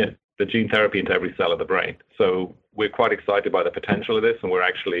than getting the gene therapy into every cell of the brain. So we're quite excited by the potential of this, and we're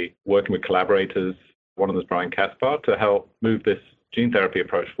actually working with collaborators, one of them is Brian Caspar, to help move this gene therapy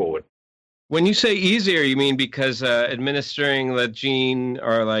approach forward. When you say easier, you mean because administering the gene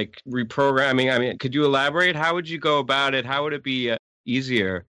or like reprogramming? I mean, could you elaborate? How would you go about it? How would it be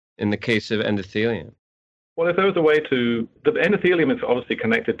easier in the case of endothelium? Well, if there was a way the endothelium is obviously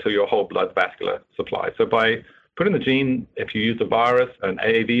connected to your whole blood vascular supply. So by putting the gene, if you use a virus, an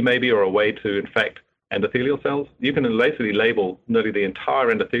AAV maybe, or a way to infect endothelial cells, you can basically label nearly the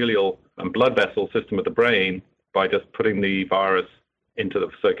entire endothelial and blood vessel system of the brain by just putting the virus into the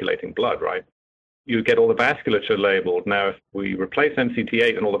circulating blood, right? You get all the vasculature labeled. Now, if we replace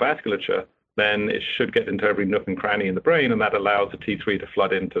MCT8 and all the vasculature, then it should get into every nook and cranny in the brain, and that allows the T3 to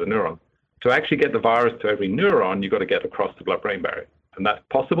flood into the neuron. To actually get the virus to every neuron, you've got to get across the blood-brain barrier. And that's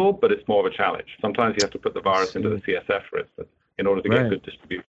possible, but it's more of a challenge. Sometimes you have to put the virus into the CSF, for instance, in order to get good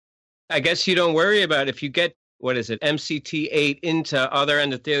distribution. I guess you don't worry about if you get, MCT8 into other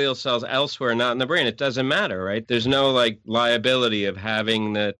endothelial cells elsewhere, not in the brain. It doesn't matter, right? There's no liability of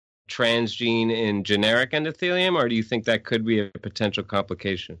having the transgene in generic endothelium, or do you think that could be a potential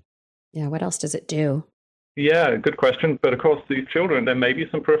complication? Yeah, what else does it do? Yeah, good question. But of course, these children, there may be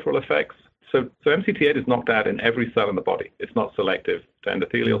some peripheral effects. So MCT8 is knocked out in every cell in the body. It's not selective to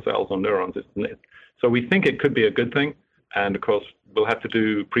endothelial cells or neurons. So we think it could be a good thing. And of course, we'll have to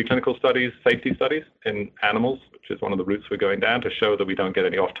do preclinical studies, safety studies in animals, which is one of the routes we're going down, to show that we don't get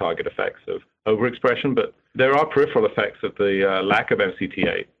any off-target effects of overexpression. But there are peripheral effects of the lack of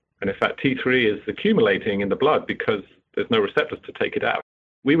MCT8. And in fact, T3 is accumulating in the blood because there's no receptors to take it out.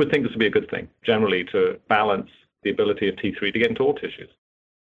 We would think this would be a good thing, generally, to balance the ability of T3 to get into all tissues.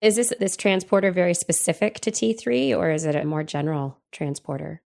 Is this transporter very specific to T3, or is it a more general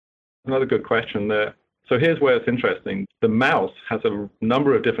transporter? Another good question there. So here's where it's interesting. The mouse has a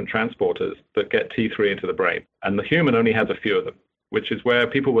number of different transporters that get T3 into the brain, and the human only has a few of them, which is where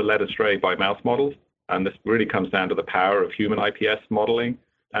people were led astray by mouse models. And this really comes down to the power of human IPS modeling.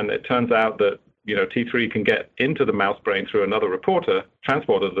 And it turns out that T3 can get into the mouse brain through another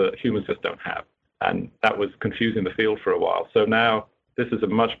transporter that humans just don't have. And that was confusing the field for a while. So now this is a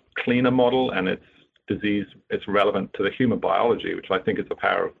much cleaner model, and it's relevant to the human biology, which I think is the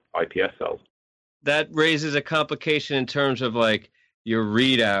power of IPS cells. That raises a complication in terms of your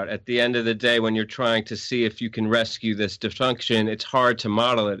readout. At the end of the day, when you're trying to see if you can rescue this dysfunction, it's hard to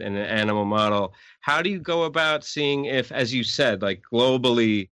model it in an animal model. How do you go about seeing if, as you said,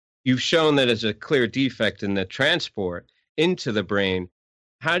 globally, you've shown that there's a clear defect in the transport into the brain?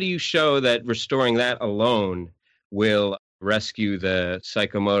 How do you show that restoring that alone will rescue the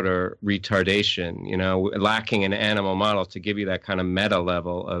psychomotor retardation, lacking an animal model to give you that kind of meta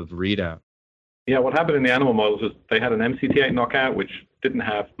level of readout? Yeah, what happened in the animal models was they had an MCT8 knockout, which didn't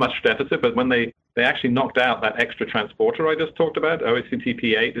have much deficit, but when they actually knocked out that extra transporter I just talked about,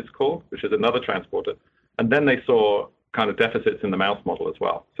 OACTP8 it's called, which is another transporter, and then they saw kind of deficits in the mouse model as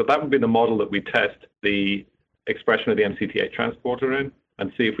well. So that would be the model that we test the expression of the MCT8 transporter in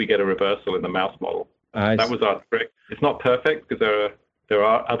and see if we get a reversal in the mouse model. That was our trick. It's not perfect because there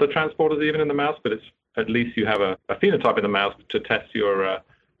are other transporters even in the mouse, but it's at least you have a phenotype in the mouse to test your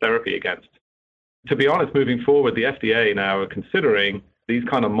therapy against. To be honest, moving forward, the FDA now are considering these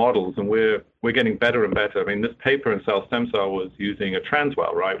kind of models, and we're getting better and better. I mean, this paper in Cell Stem Cell was using a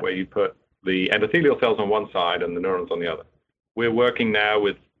transwell, right, where you put the endothelial cells on one side and the neurons on the other. We're working now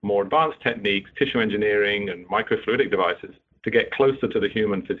with more advanced techniques, tissue engineering and microfluidic devices to get closer to the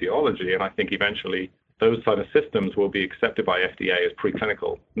human physiology, and I think eventually those kind of systems will be accepted by FDA as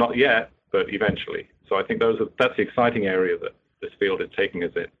preclinical. Not yet, but eventually. So I think that's the exciting area that this field is taking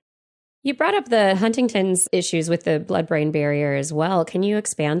us in. You brought up the Huntington's issues with the blood-brain barrier as well. Can you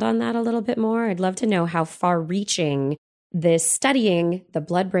expand on that a little bit more? I'd love to know how far-reaching this studying the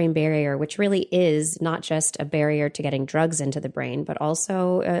blood-brain barrier, which really is not just a barrier to getting drugs into the brain, but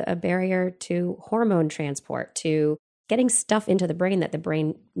also a barrier to hormone transport, to getting stuff into the brain that the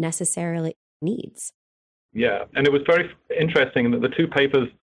brain necessarily needs. Yeah, and it was very interesting that the two papers,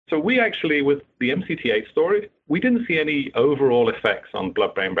 so we actually, with the MCT8 story, we didn't see any overall effects on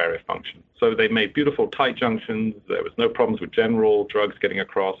blood-brain barrier function. So they made beautiful tight junctions. There was no problems with general drugs getting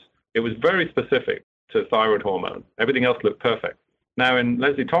across. It was very specific to thyroid hormone. Everything else looked perfect. Now, in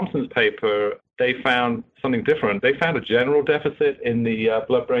Leslie Thompson's paper, they found something different. They found a general deficit in the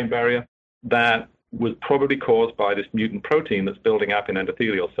blood-brain barrier that was probably caused by this mutant protein that's building up in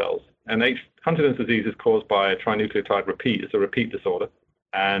endothelial cells. And Huntington's disease is caused by a trinucleotide repeat. It's a repeat disorder.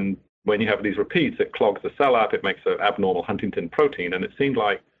 And when you have these repeats, it clogs the cell up. It makes an abnormal Huntington protein. And it seemed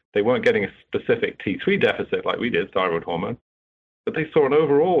like they weren't getting a specific T3 deficit like we did, thyroid hormone, but they saw an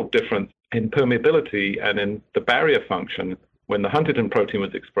overall difference in permeability and in the barrier function when the Huntington protein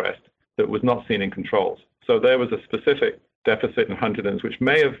was expressed that was not seen in controls. So there was a specific deficit in Huntington's, which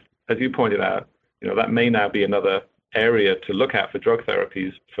may have, as you pointed out, that may now be another area to look at for drug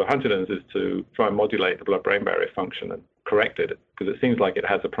therapies for Huntington's, is to try and modulate the blood-brain barrier function and correct it, because it seems like it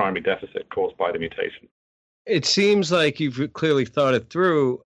has a primary deficit caused by the mutation. It seems like you've clearly thought it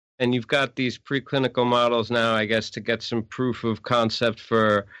through, and you've got these preclinical models now, I guess, to get some proof of concept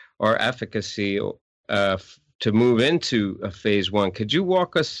for or efficacy to move into a phase 1. Could you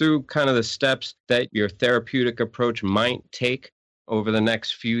walk us through kind of the steps that your therapeutic approach might take over the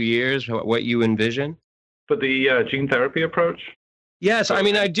next few years, what you envision? For the gene therapy approach? Yes, I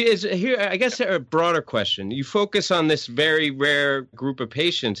mean, I guess a broader question. You focus on this very rare group of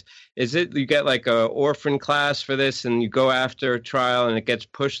patients. Is it you get like a orphan class for this and you go after a trial and it gets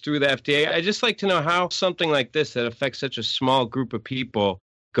pushed through the FDA? I'd just like to know how something like this that affects such a small group of people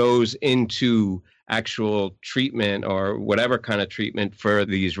goes into actual treatment or whatever kind of treatment for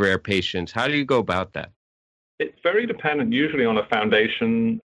these rare patients. How do you go about that? It's very dependent usually on a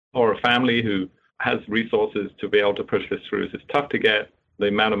foundation or a family who has resources to be able to push this through. It's tough to get the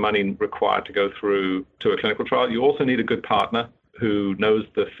amount of money required to go through to a clinical trial. You also need a good partner who knows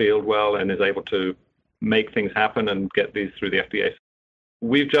the field well and is able to make things happen and get these through the FDA.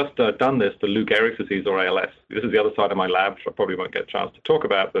 We've just done this for Lou Gehrig's disease, or ALS. This is the other side of my lab, which I probably won't get a chance to talk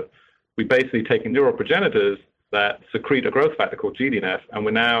about, but we basically taken neuroprogenitors that secrete a growth factor called GDNF, and we're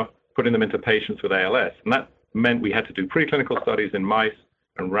now putting them into patients with ALS. And that meant we had to do preclinical studies in mice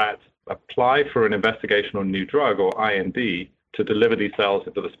and rats, apply for an investigational new drug, or IND, to deliver these cells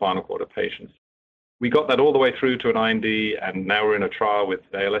into the spinal cord of patients. We got that all the way through to an IND, and now we're in a trial with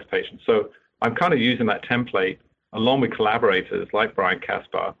ALS patients. So I'm kind of using that template, along with collaborators like Brian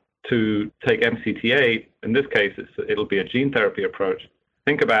Kaspar, to take MCT8. In this case, it'll be a gene therapy approach.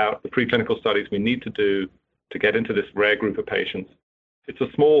 Think about the preclinical studies we need to do to get into this rare group of patients. It's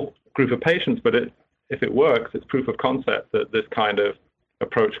a small group of patients, but if it works, it's proof of concept that this kind of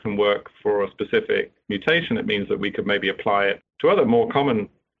approach can work for a specific mutation. It means that we could maybe apply it to other more common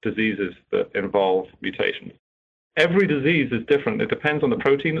diseases that involve mutations. Every disease is different. It depends on the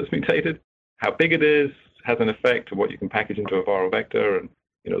protein that's mutated, how big it is, has an effect of what you can package into a viral vector, and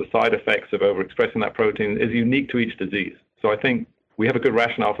the side effects of overexpressing that protein is unique to each disease. So I think we have a good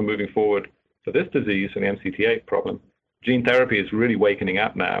rationale for moving forward for this disease and the MCT8 problem. Gene therapy is really wakening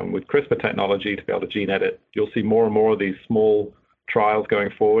up now, and with CRISPR technology to be able to gene edit, you'll see more and more of these small trials going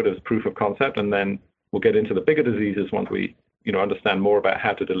forward as proof of concept, and then we'll get into the bigger diseases once we understand more about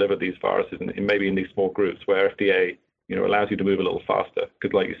how to deliver these viruses, and maybe in these small groups where FDA allows you to move a little faster,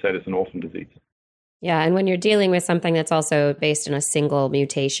 because like you said, it's an orphan disease. Yeah, and when you're dealing with something that's also based on a single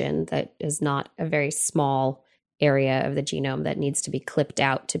mutation that is not a very small area of the genome that needs to be clipped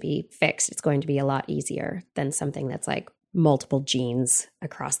out to be fixed, it's going to be a lot easier than something that's like multiple genes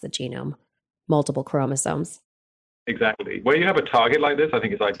across the genome, multiple chromosomes. Exactly. Where you have a target like this, I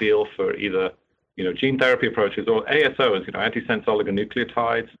think it's ideal for either gene therapy approaches or ASOs, antisense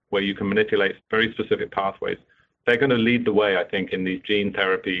oligonucleotides, where you can manipulate very specific pathways. They're going to lead the way, I think, in these gene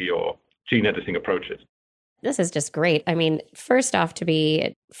therapy or gene editing approaches. This is just great. I mean, first off, to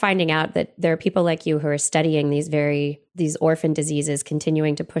be finding out that there are people like you who are studying these orphan diseases,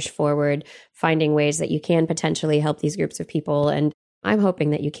 continuing to push forward, finding ways that you can potentially help these groups of people. And I'm hoping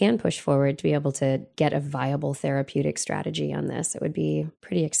that you can push forward to be able to get a viable therapeutic strategy on this. It would be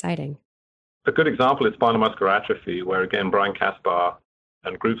pretty exciting. A good example is spinal muscular atrophy, where, again, Brian Kaspar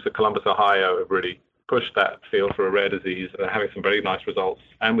and groups at Columbus, Ohio have really pushed that field for a rare disease. They're having some very nice results.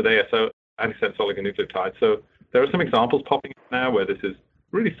 And with ASO, antisense oligonucleotides. So there are some examples popping up now where this is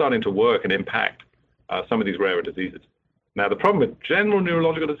really starting to work and impact some of these rarer diseases. Now, the problem with general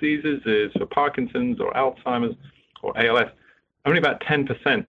neurological diseases is for Parkinson's or Alzheimer's or ALS, only about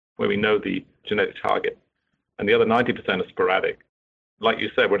 10% where we know the genetic target, and the other 90% are sporadic. Like you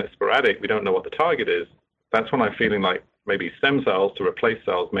said, when it's sporadic, we don't know what the target is. That's when I'm feeling like maybe stem cells to replace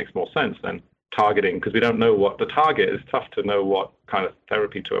cells makes more sense than targeting, because we don't know what the target is. Tough to know what kind of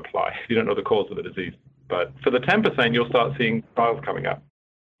therapy to apply if you don't know the cause of the disease. But for the 10%, you'll start seeing trials coming up.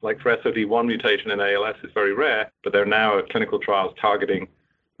 Like for SOD1 mutation in ALS is very rare, but there are now clinical trials targeting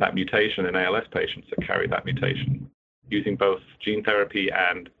that mutation in ALS patients that carry that mutation, using both gene therapy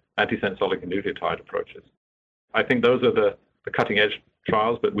and antisense oligonucleotide approaches. I think those are the cutting edge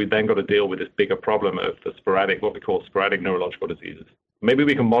trials, but we've then got to deal with this bigger problem of the sporadic, what we call sporadic neurological diseases. Maybe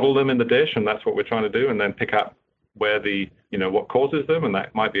we can model them in the dish, and that's what we're trying to do, and then pick up where what causes them, and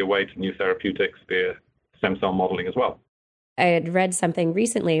that might be a way to new therapeutics via stem cell modeling as well. I had read something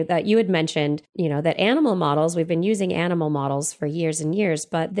recently that you had mentioned, that animal models, we've been using animal models for years and years,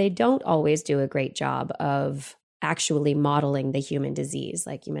 but they don't always do a great job of actually modeling the human disease.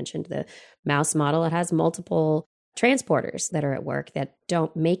 Like you mentioned, the mouse model, it has multiple transporters that are at work that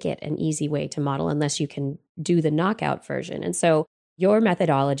don't make it an easy way to model unless you can do the knockout version. And so your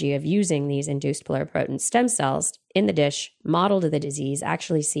methodology of using these induced pluripotent stem cells in the dish, model to the disease,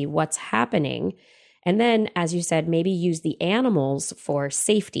 actually see what's happening. And then, as you said, maybe use the animals for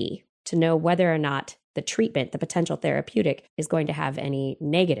safety to know whether or not the treatment, the potential therapeutic, is going to have any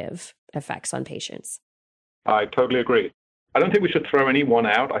negative effects on patients. I totally agree. I don't think we should throw any one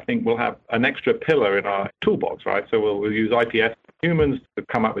out. I think we'll have an extra pillar in our toolbox, right? So we'll use IPS humans to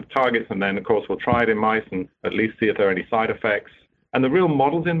come up with targets, and then, of course, we'll try it in mice and at least see if there are any side effects. And the real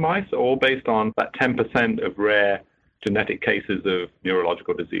models in mice are all based on that 10% of rare genetic cases of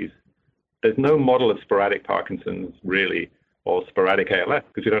neurological disease. There's no model of sporadic Parkinson's, really, or sporadic ALS,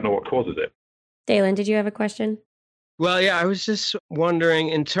 because you don't know what causes it. Dalen, did you have a question? Well, yeah, I was just wondering,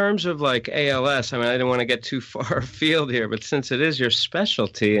 in terms of like ALS, I mean, I didn't want to get too far afield here, but since it is your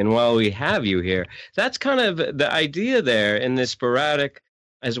specialty, and while we have you here, that's kind of the idea there in the sporadic,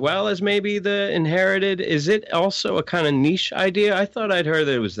 as well as maybe the inherited. Is it also a kind of niche idea? I thought I'd heard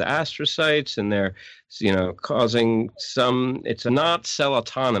that it was the astrocytes and they're, causing it's not cell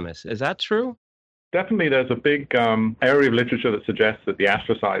autonomous. Is that true? Definitely, there's a big area of literature that suggests that the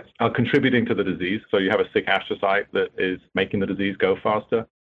astrocytes are contributing to the disease. So you have a sick astrocyte that is making the disease go faster.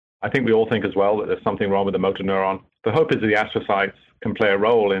 I think we all think as well that there's something wrong with the motor neuron. The hope is that the astrocytes can play a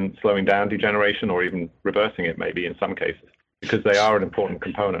role in slowing down degeneration or even reversing it, maybe in some cases, because they are an important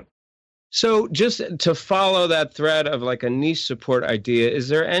component. So just to follow that thread of like a niche support idea, is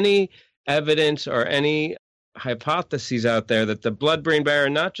there any evidence or any hypotheses out there that the blood-brain barrier,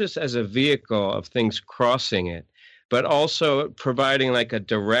 not just as a vehicle of things crossing it, but also providing like a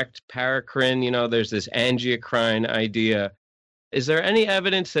direct paracrine, there's this angiocrine idea. Is there any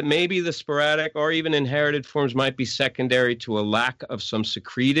evidence that maybe the sporadic or even inherited forms might be secondary to a lack of some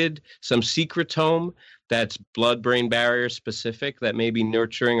secretome that's blood-brain barrier specific, that may be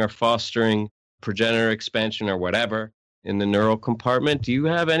nurturing or fostering progenitor expansion or whatever in the neural compartment? Do you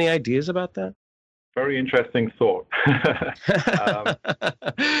have any ideas about that? Very interesting thought.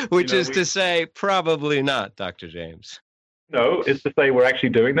 Which is to say, probably not, Dr. James. No, it's to say we're actually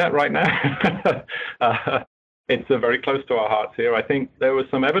doing that right now. It's very close to our hearts here. I think there was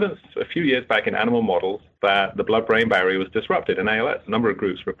some evidence a few years back in animal models that the blood-brain barrier was disrupted in ALS. A number of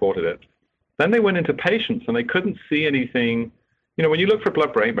groups reported it. Then they went into patients and they couldn't see anything. When you look for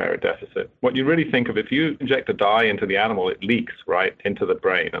blood-brain barrier deficit, what you really think of, if you inject a dye into the animal, it leaks right into the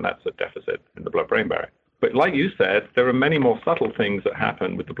brain, and that's a deficit in the blood-brain barrier. But like you said, there are many more subtle things that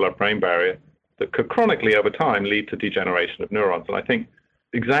happen with the blood-brain barrier that could chronically over time lead to degeneration of neurons. And I think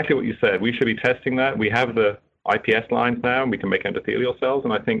exactly what you said, we should be testing that. We have the IPS lines now, and we can make endothelial cells,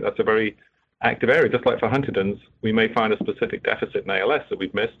 and I think that's a very active area. Just like for Huntington's, we may find a specific deficit in ALS that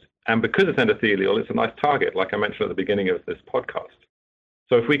we've missed. And because it's endothelial, it's a nice target, like I mentioned at the beginning of this podcast.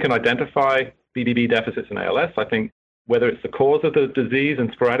 So if we can identify BBB deficits in ALS, I think whether it's the cause of the disease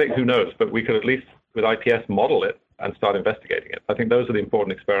and sporadic, who knows? But we could at least, with IPS, model it and start investigating it. I think those are the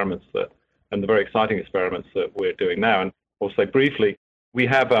important experiments and the very exciting experiments that we're doing now. And I'll say briefly,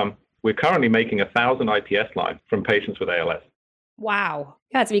 we're currently making 1,000 IPS lines from patients with ALS. Wow.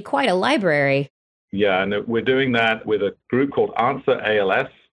 Yeah, it's be quite a library. Yeah, and we're doing that with a group called Answer ALS.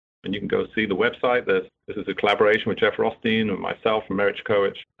 And you can go see the website. This is a collaboration with Jeff Rothstein and myself and Merit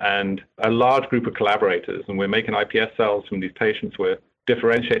Koech and a large group of collaborators. And we're making IPS cells from these patients. We're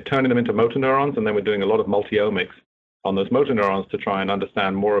turning them into motor neurons, and then we're doing a lot of multi-omics on those motor neurons to try and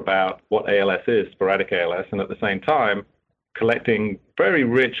understand more about what ALS is, sporadic ALS, and at the same time, collecting very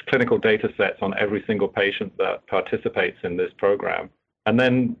rich clinical data sets on every single patient that participates in this program. And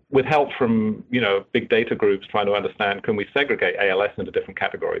then with help from, big data groups trying to understand, can we segregate ALS into different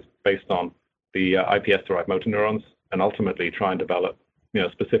categories based on the IPS-derived motor neurons, and ultimately try and develop,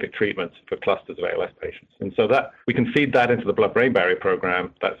 specific treatments for clusters of ALS patients. And so that we can feed that into the blood-brain barrier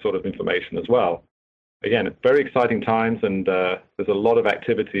program, that sort of information as well. Again, it's very exciting times, and there's a lot of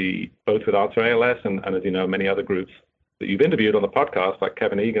activity both with Answer ALS and as you know, many other groups that you've interviewed on the podcast, like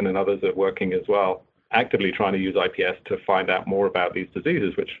Kevin Egan and others are working as well, actively trying to use IPS to find out more about these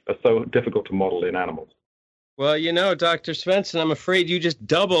diseases, which are so difficult to model in animals. Well, Dr. Svendsen, I'm afraid you just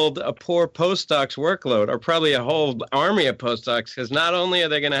doubled a poor postdoc's workload, or probably a whole army of postdocs, because not only are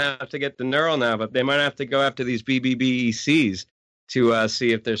they going to have to get the neural now, but they might have to go after these BBBECs to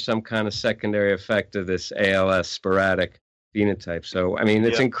see if there's some kind of secondary effect of this ALS sporadic phenotype. So, I mean,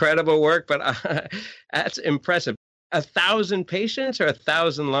 it's incredible work, but that's impressive. 1,000 patients or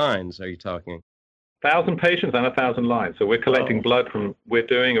 1,000 lines are you talking? 1,000 patients and 1,000 lines. So we're collecting blood we're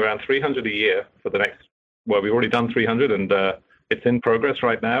doing around 300 a year for the next, well, we've already done 300 and it's in progress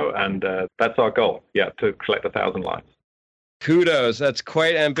right now. And that's our goal, to collect 1,000 lines. Kudos. That's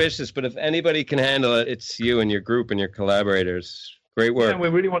quite ambitious. But if anybody can handle it, it's you and your group and your collaborators. Great work. Yeah, we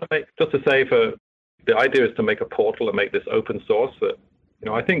really want to the idea is to make a portal and make this open source that,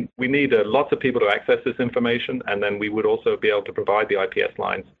 I think we need lots of people to access this information. And then we would also be able to provide the IPS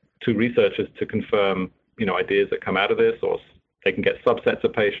lines to researchers to confirm, ideas that come out of this, or they can get subsets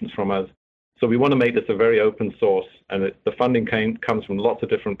of patients from us. So we want to make this a very open source, and the funding comes from lots of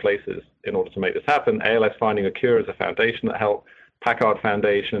different places in order to make this happen. ALS Finding a Cure is a foundation that helped. Packard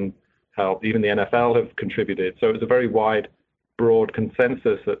Foundation helped. Even the NFL have contributed. So it's a very wide, broad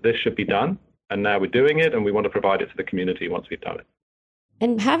consensus that this should be done. And now we're doing it, and we want to provide it to the community once we've done it.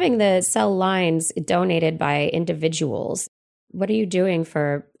 And having the cell lines donated by individuals, what are you doing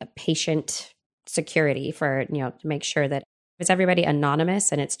for patient security to make sure that is everybody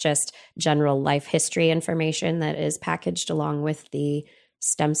anonymous and it's just general life history information that is packaged along with the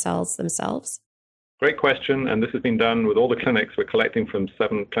stem cells themselves? Great question. And this has been done with all the clinics. We're collecting from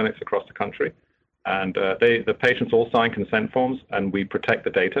 7 clinics across the country. And the patients all sign consent forms, and we protect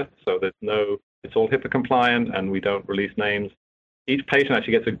the data. So it's all HIPAA compliant, and we don't release names. Each patient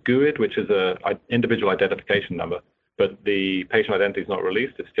actually gets a GUID, which is an individual identification number. But the patient identity is not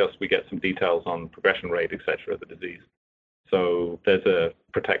released. It's just we get some details on progression rate, et cetera, of the disease. So there's a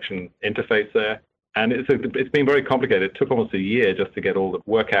protection interface there. And it's been very complicated. It took almost a year just to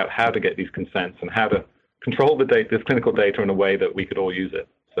work out how to get these consents and how to control this clinical data in a way that we could all use it.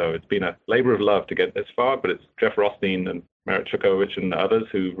 So it's been a labor of love to get this far, but it's Jeff Rothstein and Merit Chukovich and others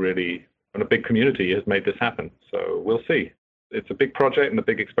who really, and a big community, has made this happen. So we'll see. It's a big project and a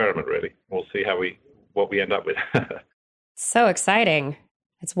big experiment, really. We'll see what we end up with. So exciting.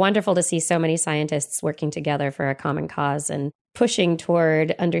 It's wonderful to see so many scientists working together for a common cause and pushing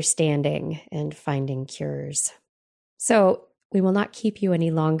toward understanding and finding cures. So we will not keep you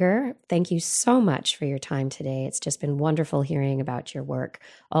any longer. Thank you so much for your time today. It's just been wonderful hearing about your work,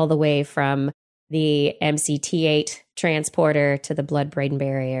 all the way from the MCT8 transporter to the blood-brain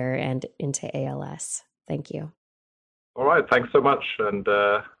barrier and into ALS. Thank you. All right. Thanks so much. And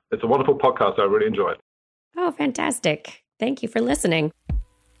it's a wonderful podcast. I really enjoyed it. Oh, fantastic. Thank you for listening.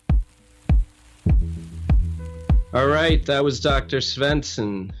 All right. That was Dr.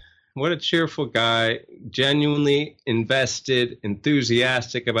 Svendsen. What a cheerful guy, genuinely invested,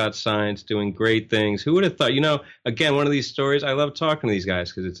 enthusiastic about science, doing great things. Who would have thought? Again, one of these stories, I love talking to these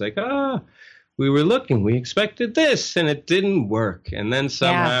guys because it's like, we were looking, we expected this, and it didn't work. And then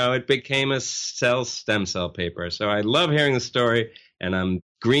somehow it became a stem cell paper. So I love hearing the story, and I'm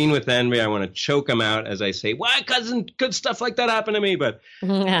green with envy. I want to choke them out as I say, why doesn't good stuff like that happen to me? But you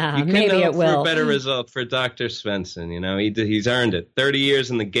maybe it will. For a better result for Dr. Svendsen. He's earned it. 30 years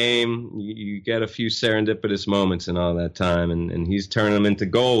in the game, you get a few serendipitous moments in all that time, and he's turning them into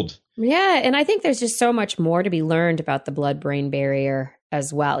gold. Yeah, and I think there's just so much more to be learned about the blood-brain barrier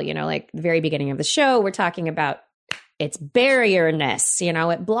as well. Like the very beginning of the show, we're talking about its barrierness,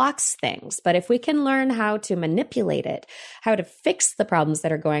 it blocks things. But if we can learn how to manipulate it, how to fix the problems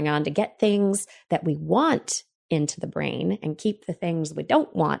that are going on to get things that we want into the brain and keep the things we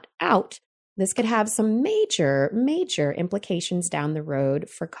don't want out, this could have some major, major implications down the road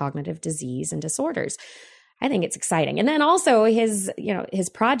for cognitive disease and disorders. I think it's exciting. And then also his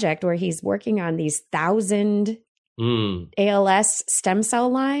project where he's working on these 1,000 ALS stem cell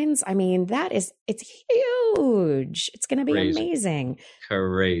lines. I mean, it's huge. It's going to be amazing.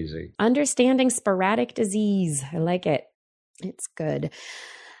 Crazy. Understanding sporadic disease. I like it. It's good.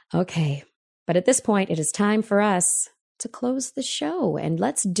 Okay. But at this point, it is time for us to close the show. And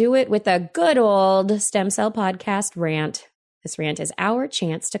let's do it with a good old Stem Cell Podcast rant. This rant is our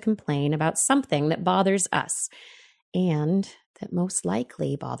chance to complain about something that bothers us and that most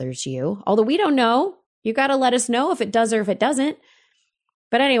likely bothers you. Although we don't know. You got to let us know if it does or if it doesn't.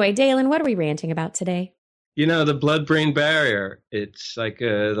 But anyway, Dalen, what are we ranting about today? The blood-brain barrier. It's like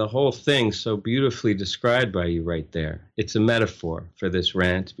the whole thing so beautifully described by you right there. It's a metaphor for this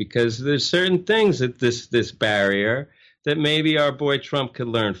rant because there's certain things that this barrier that maybe our boy Trump could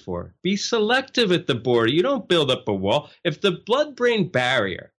learn for. Be selective at the border. You don't build up a wall. If the blood-brain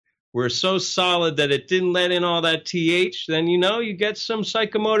barrier were so solid that it didn't let in all that TH, then, you get some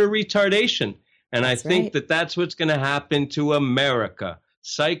psychomotor retardation. And I think that that's what's going to happen to America.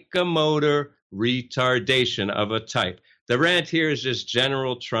 Psychomotor retardation of a type. The rant here is just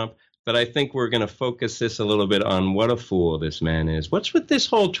General Trump, but I think we're going to focus this a little bit on what a fool this man is. What's with this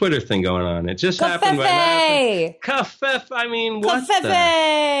whole Twitter thing going on? It just happened right now. Kafef, I mean, what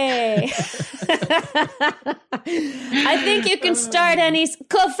I think you can start any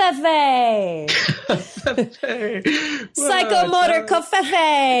Kofefe. Psychomotor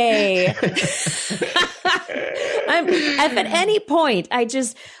Kofefe. If at any point I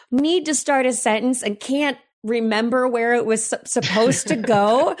just need to start a sentence and can't remember where it was supposed to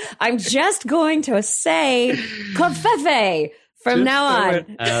go, I'm just going to say Kofefe from now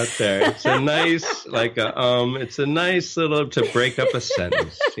on. Out there. It's a nice, it's a nice little to break up a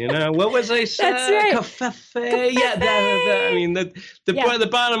sentence. What was I saying? That's right. Kofefe. Yeah. I mean, the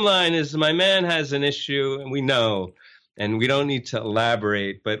bottom line is my man has an issue, and we know, and we don't need to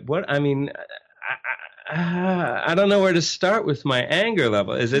elaborate. But I don't know where to start with my anger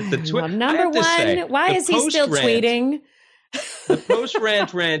level. Is it the Twitter? Well, number one, why is he still tweeting? The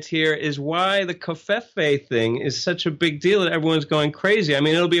post-rant here is why the Kofefe thing is such a big deal that everyone's going crazy. I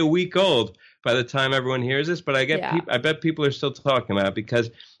mean, it'll be a week old by the time everyone hears this, but I bet people are still talking about it because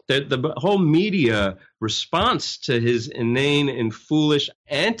the whole media response to his inane and foolish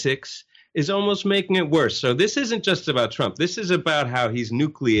antics is almost making it worse. So this isn't just about Trump. This is about how he's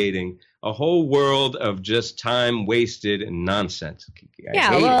nucleating a whole world of just time wasted and nonsense.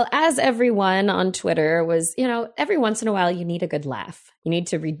 Well, as everyone on Twitter was, every once in a while you need a good laugh. You need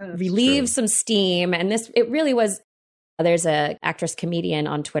to relieve some steam. And it really was. There's a actress comedian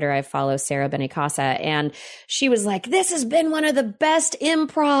on Twitter I follow, Sarah Benicasa, and she was like, this has been one of the best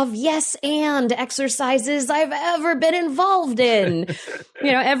improv yes and exercises I've ever been involved in.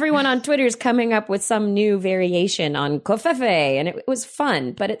 Everyone on Twitter is coming up with some new variation on Kofefe, and it was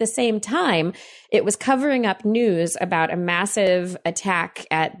fun. But at the same time, it was covering up news about a massive attack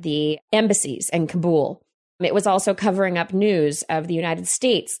at the embassies in Kabul. It was also covering up news of the United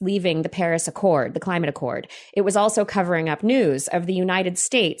States leaving the Paris Accord, the climate accord. It was also covering up news of the United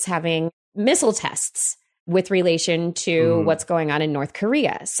States having missile tests with relation to what's going on in North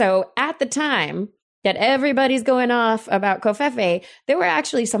Korea. So at the time that everybody's going off about Kofefe, there were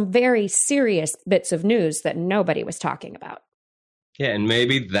actually some very serious bits of news that nobody was talking about. Yeah, and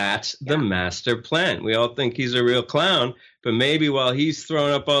maybe that's the master plan. We all think he's a real clown, but maybe while he's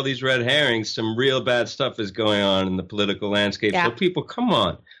throwing up all these red herrings, some real bad stuff is going on in the political landscape. Yeah. So people, come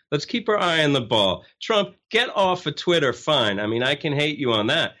on, let's keep our eye on the ball. Trump, get off of Twitter, fine. I mean, I can hate you on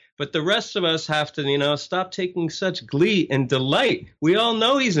that. But the rest of us have to, stop taking such glee and delight. We all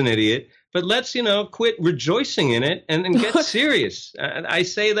know he's an idiot, but let's, quit rejoicing in it and get serious. I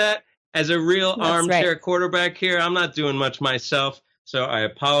say that as a real armchair quarterback here. I'm not doing much myself. So I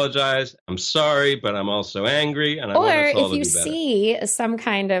apologize. I'm sorry, but I'm also angry. And I want us all to be better. Or if you see some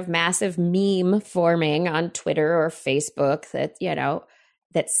kind of massive meme forming on Twitter or Facebook that,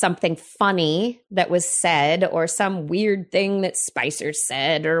 that's something funny that was said or some weird thing that Spicer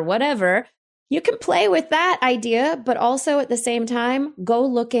said or whatever, you can play with that idea, but also at the same time, go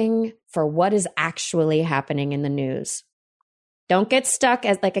looking for what is actually happening in the news. Don't get stuck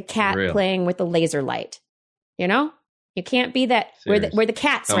as like a cat playing with a laser light, You can't be that. We're the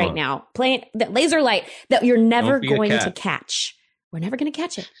cats now playing that laser light that you're never going to catch. We're never going to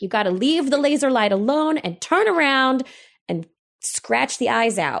catch it. You got to leave the laser light alone and turn around and scratch the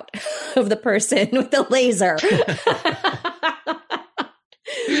eyes out of the person with the laser.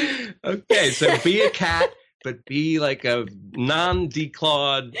 Okay, so be a cat, but be like a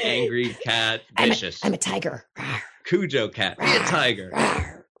non-declawed, angry cat, vicious. I'm a tiger. Cujo cat. Be a tiger.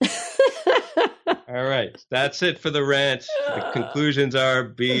 All right. That's it for the rant. The conclusions are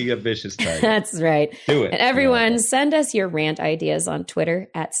be a vicious tiger. That's right. Do it. And everyone, send us your rant ideas on Twitter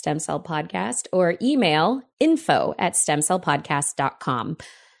at Stem Cell Podcast or email info@stemcellpodcast.com.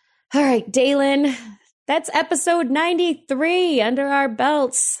 All right, Dalen, that's episode 93 under our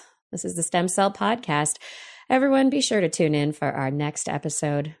belts. This is the Stem Cell Podcast. Everyone, be sure to tune in for our next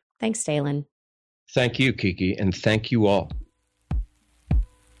episode. Thanks, Dalen. Thank you, Kiki, and thank you all.